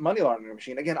deep state money laundering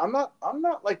machine. Again, I'm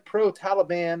not like pro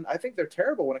Taliban. I think they're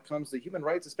terrible when it comes to human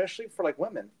rights, especially for like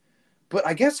women. But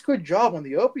I guess good job on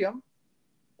the opium.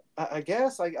 I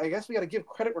guess we got to give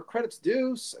credit where credit's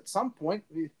due at some point.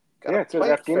 Yeah, it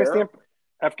says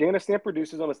Afghanistan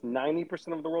produces almost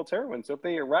 90% of the world's heroin. So if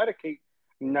they eradicate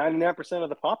 99% of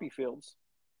the poppy fields,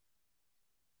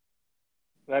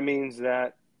 that means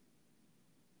that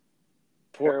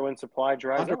heroin supply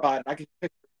dries Hunter up. Biden,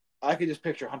 I could just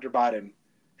picture Hunter Biden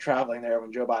traveling there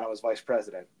when Joe Biden was vice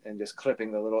president and just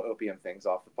clipping the little opium things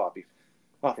off the poppy.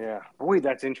 Oh. Yeah, boy,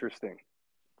 that's interesting.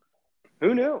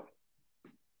 Who knew?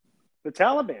 The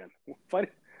Taliban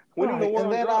winning the war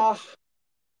on drugs.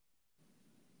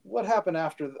 What happened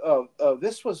after?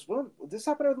 This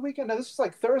happened over the weekend. No, this was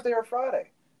like Thursday or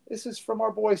Friday. This is from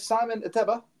our boy Simon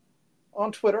Eteba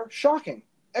on Twitter. Shocking.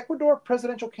 Ecuador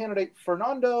presidential candidate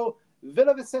Fernando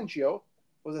Villavicencio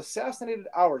was assassinated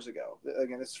hours ago.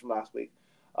 Again, this is from last week.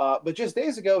 But just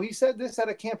days ago, he said this at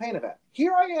a campaign event.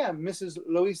 "Here I am, Mrs.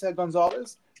 Luisa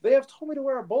Gonzalez. They have told me to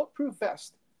wear a bulletproof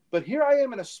vest, but here I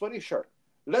am in a sweaty shirt.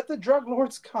 Let the drug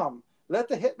lords come. Let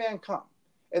the hitman come."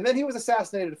 And then he was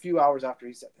assassinated a few hours after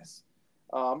he said this,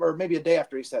 or maybe a day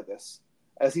after he said this,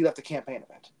 as he left a campaign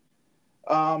event.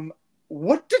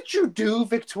 What did you do,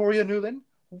 Victoria Nuland?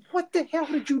 What the hell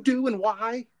did you do and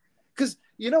why? Because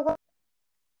you know what?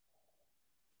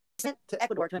 Sent to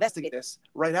Ecuador to investigate this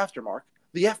right after, Mark.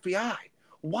 The FBI.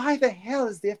 Why the hell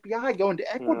is the FBI going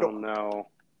to Ecuador?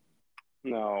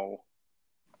 No.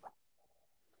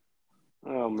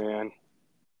 Oh, man.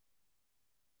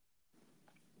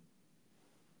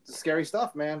 It's scary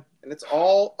stuff, man. And it's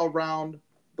all around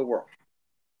the world.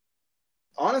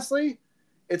 Honestly,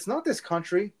 it's not this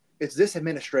country. It's this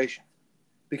administration.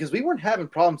 Because we weren't having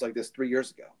problems like this 3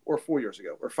 years ago, or 4 years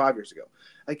ago, or 5 years ago.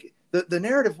 Like the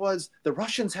narrative was the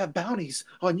Russians have bounties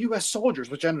on U.S. soldiers,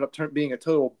 which ended up being a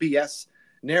total BS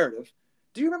narrative.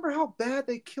 Do you remember how bad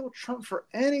they killed Trump for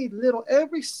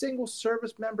every single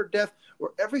service member death,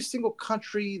 or every single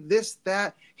country, this,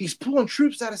 that? He's pulling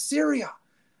troops out of Syria.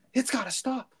 It's got to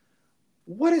stop.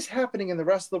 What is happening in the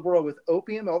rest of the world with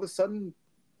opium? All of a sudden,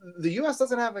 the U.S.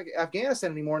 doesn't have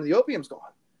Afghanistan anymore, and the opium's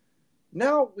gone.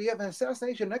 Now we have an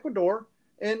assassination in Ecuador,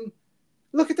 and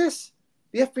look at this.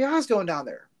 The FBI is going down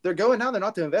there. They're going down there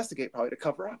not to investigate, probably to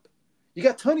cover up. You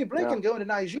got Tony Blinken going to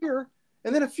Niger,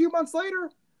 and then a few months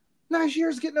later,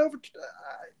 Niger's getting over.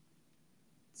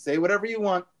 Say whatever you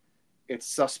want. It's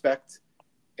suspect.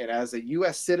 And as a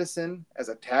U.S. citizen, as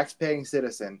a tax-paying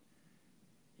citizen,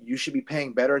 you should be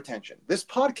paying better attention. This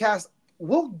podcast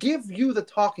will give you the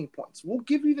talking points. We'll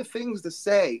give you the things to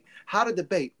say, how to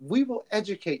debate. We will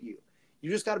educate you. You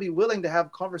just got to be willing to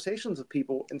have conversations with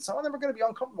people, and some of them are going to be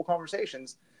uncomfortable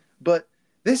conversations. But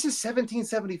this is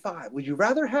 1775. Would you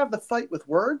rather have the fight with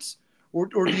words, or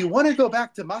do you want to go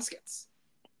back to muskets?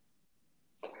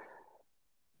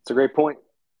 That's a great point.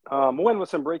 We'll end with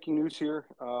some breaking news here.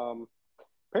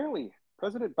 Apparently,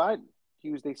 President Biden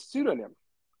used a pseudonym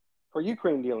for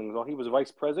Ukraine dealings while he was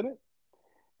vice president,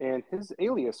 and his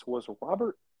alias was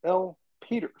Robert L.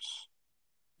 Peters.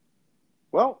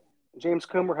 Well, James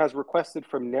Comer has requested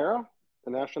from NARA,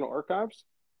 the National Archives,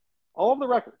 all of the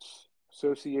records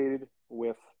associated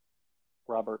with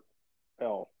Robert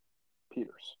L.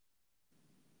 Peters.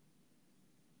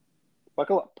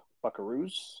 Buckle up,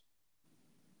 buckaroos.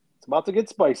 It's about to get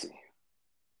spicy.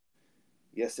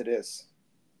 Yes, it is.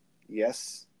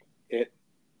 Yes, it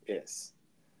is.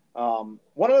 One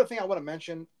other thing I want to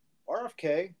mention,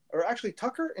 RFK, or actually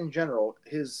Tucker in general,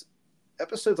 his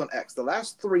episodes on X, the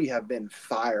last 3 have been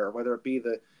fire, whether it be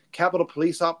the Capitol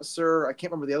Police Officer, I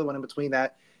can't remember the other one in between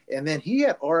that, and then he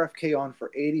had RFK on for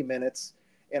 80 minutes,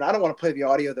 and I don't want to play the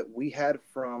audio that we had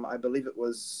from, I believe it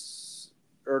was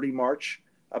early March,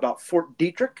 about Fort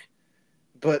Detrick,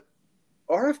 but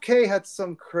RFK had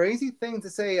some crazy things to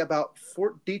say about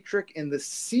Fort Detrick and the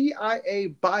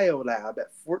CIA biolab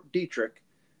at Fort Detrick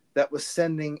that was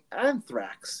sending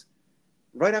anthrax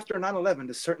right after 9/11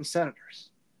 to certain senators.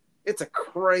 It's a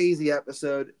crazy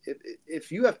episode.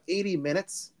 If you have 80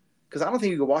 minutes, because I don't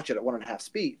think you can watch it at 1.5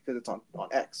 speed because it's on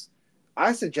X,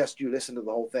 I suggest you listen to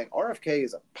the whole thing. RFK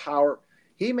is a power.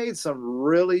 He made some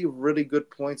really, really good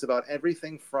points about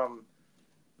everything from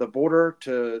the border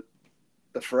to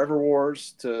the forever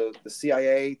wars to the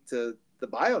CIA to the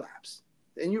biolabs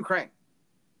in Ukraine.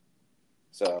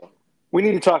 So we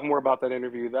need to talk more about that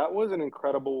interview. That was an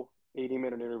incredible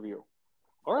 80-minute interview.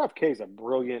 RFK is a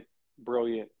brilliant,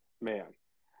 brilliant man.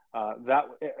 That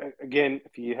again,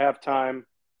 if you have time,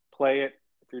 play it.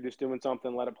 If you're just doing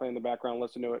something, let it play in the background,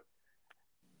 listen to it.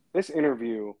 This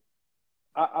interview,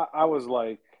 I was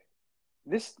like,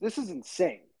 this is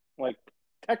insane. Like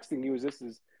texting you as this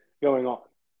is going on.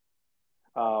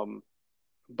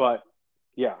 But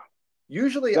yeah,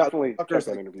 usually definitely check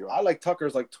that interview out. I like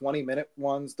Tucker's like 20-minute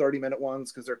ones, 30-minute ones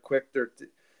because they're quick.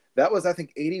 That was I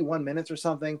think 81 minutes or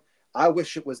something. I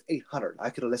wish it was 800. I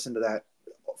could have listened to that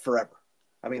forever.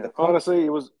 I mean, honestly, it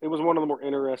was one of the more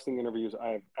interesting interviews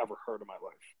I've ever heard in my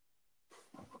life.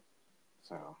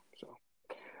 So,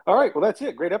 all right. Well, that's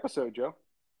it. Great episode, Joe.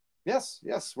 Yes.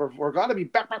 We're going to be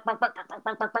back.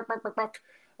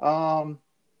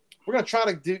 We're going to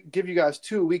try to give you guys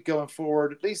 2 a week going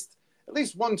forward. At least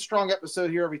one strong episode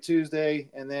here every Tuesday,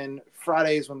 and then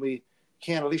Fridays when we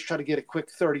can at least try to get a quick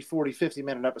 30, 40,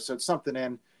 50-minute episode,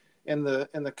 something in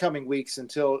the coming weeks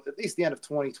until at least the end of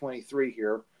 2023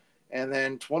 here. And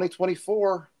then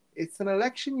 2024, it's an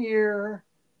election year.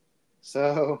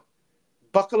 So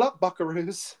buckle up,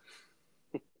 buckaroos.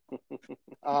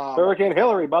 Hurricane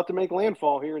Hillary about to make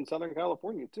landfall here in Southern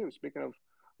California, too. Speaking of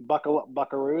buckle up,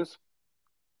 buckaroos.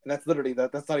 And that's literally,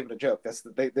 that's not even a joke.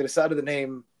 They decided to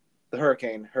name the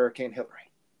Hurricane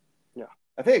Hillary. Yeah.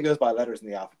 I think it goes by letters in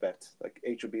the alphabet. Like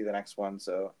H would be the next one.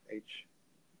 So H,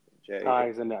 J. I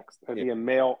is the next. It'd be a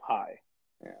male I.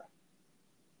 Yeah.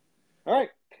 All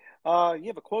right. You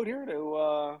have a quote here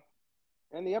to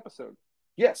end the episode.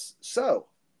 Yes. So,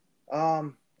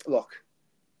 look,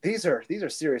 these are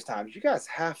serious times. You guys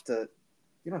have to,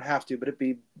 you don't have to, but it'd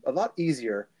be a lot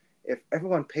easier if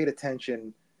everyone paid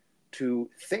attention to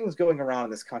things going around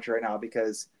in this country right now,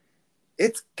 because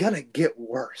it's going to get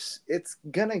worse. It's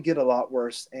going to get a lot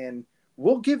worse. And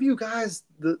we'll give you guys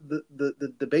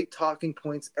the debate talking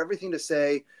points, everything to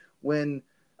say. When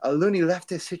a loony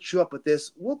leftist hits you up with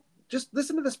this, we'll just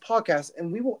listen to this podcast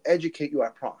and we will educate you, I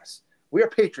promise. We are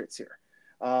patriots here.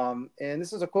 And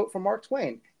this is a quote from Mark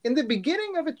Twain. In the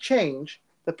beginning of a change,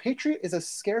 the patriot is a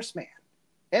scarce man,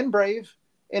 and brave,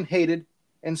 and hated,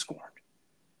 and scorned.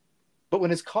 But when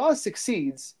his cause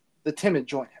succeeds, the timid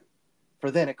join him,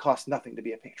 for then it costs nothing to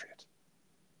be a patriot.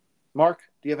 Mark,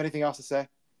 do you have anything else to say?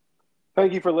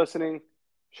 Thank you for listening.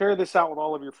 Share this out with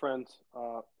all of your friends.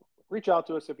 Reach out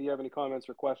to us if you have any comments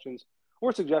or questions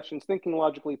or suggestions,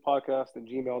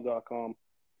 thinkinglogicallypodcast@gmail.com.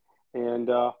 And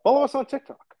follow us on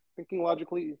TikTok,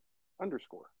 thinkinglogically_.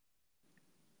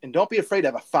 And don't be afraid to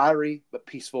have a fiery but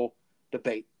peaceful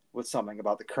debate with something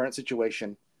about the current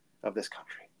situation of this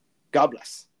country. God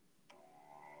bless.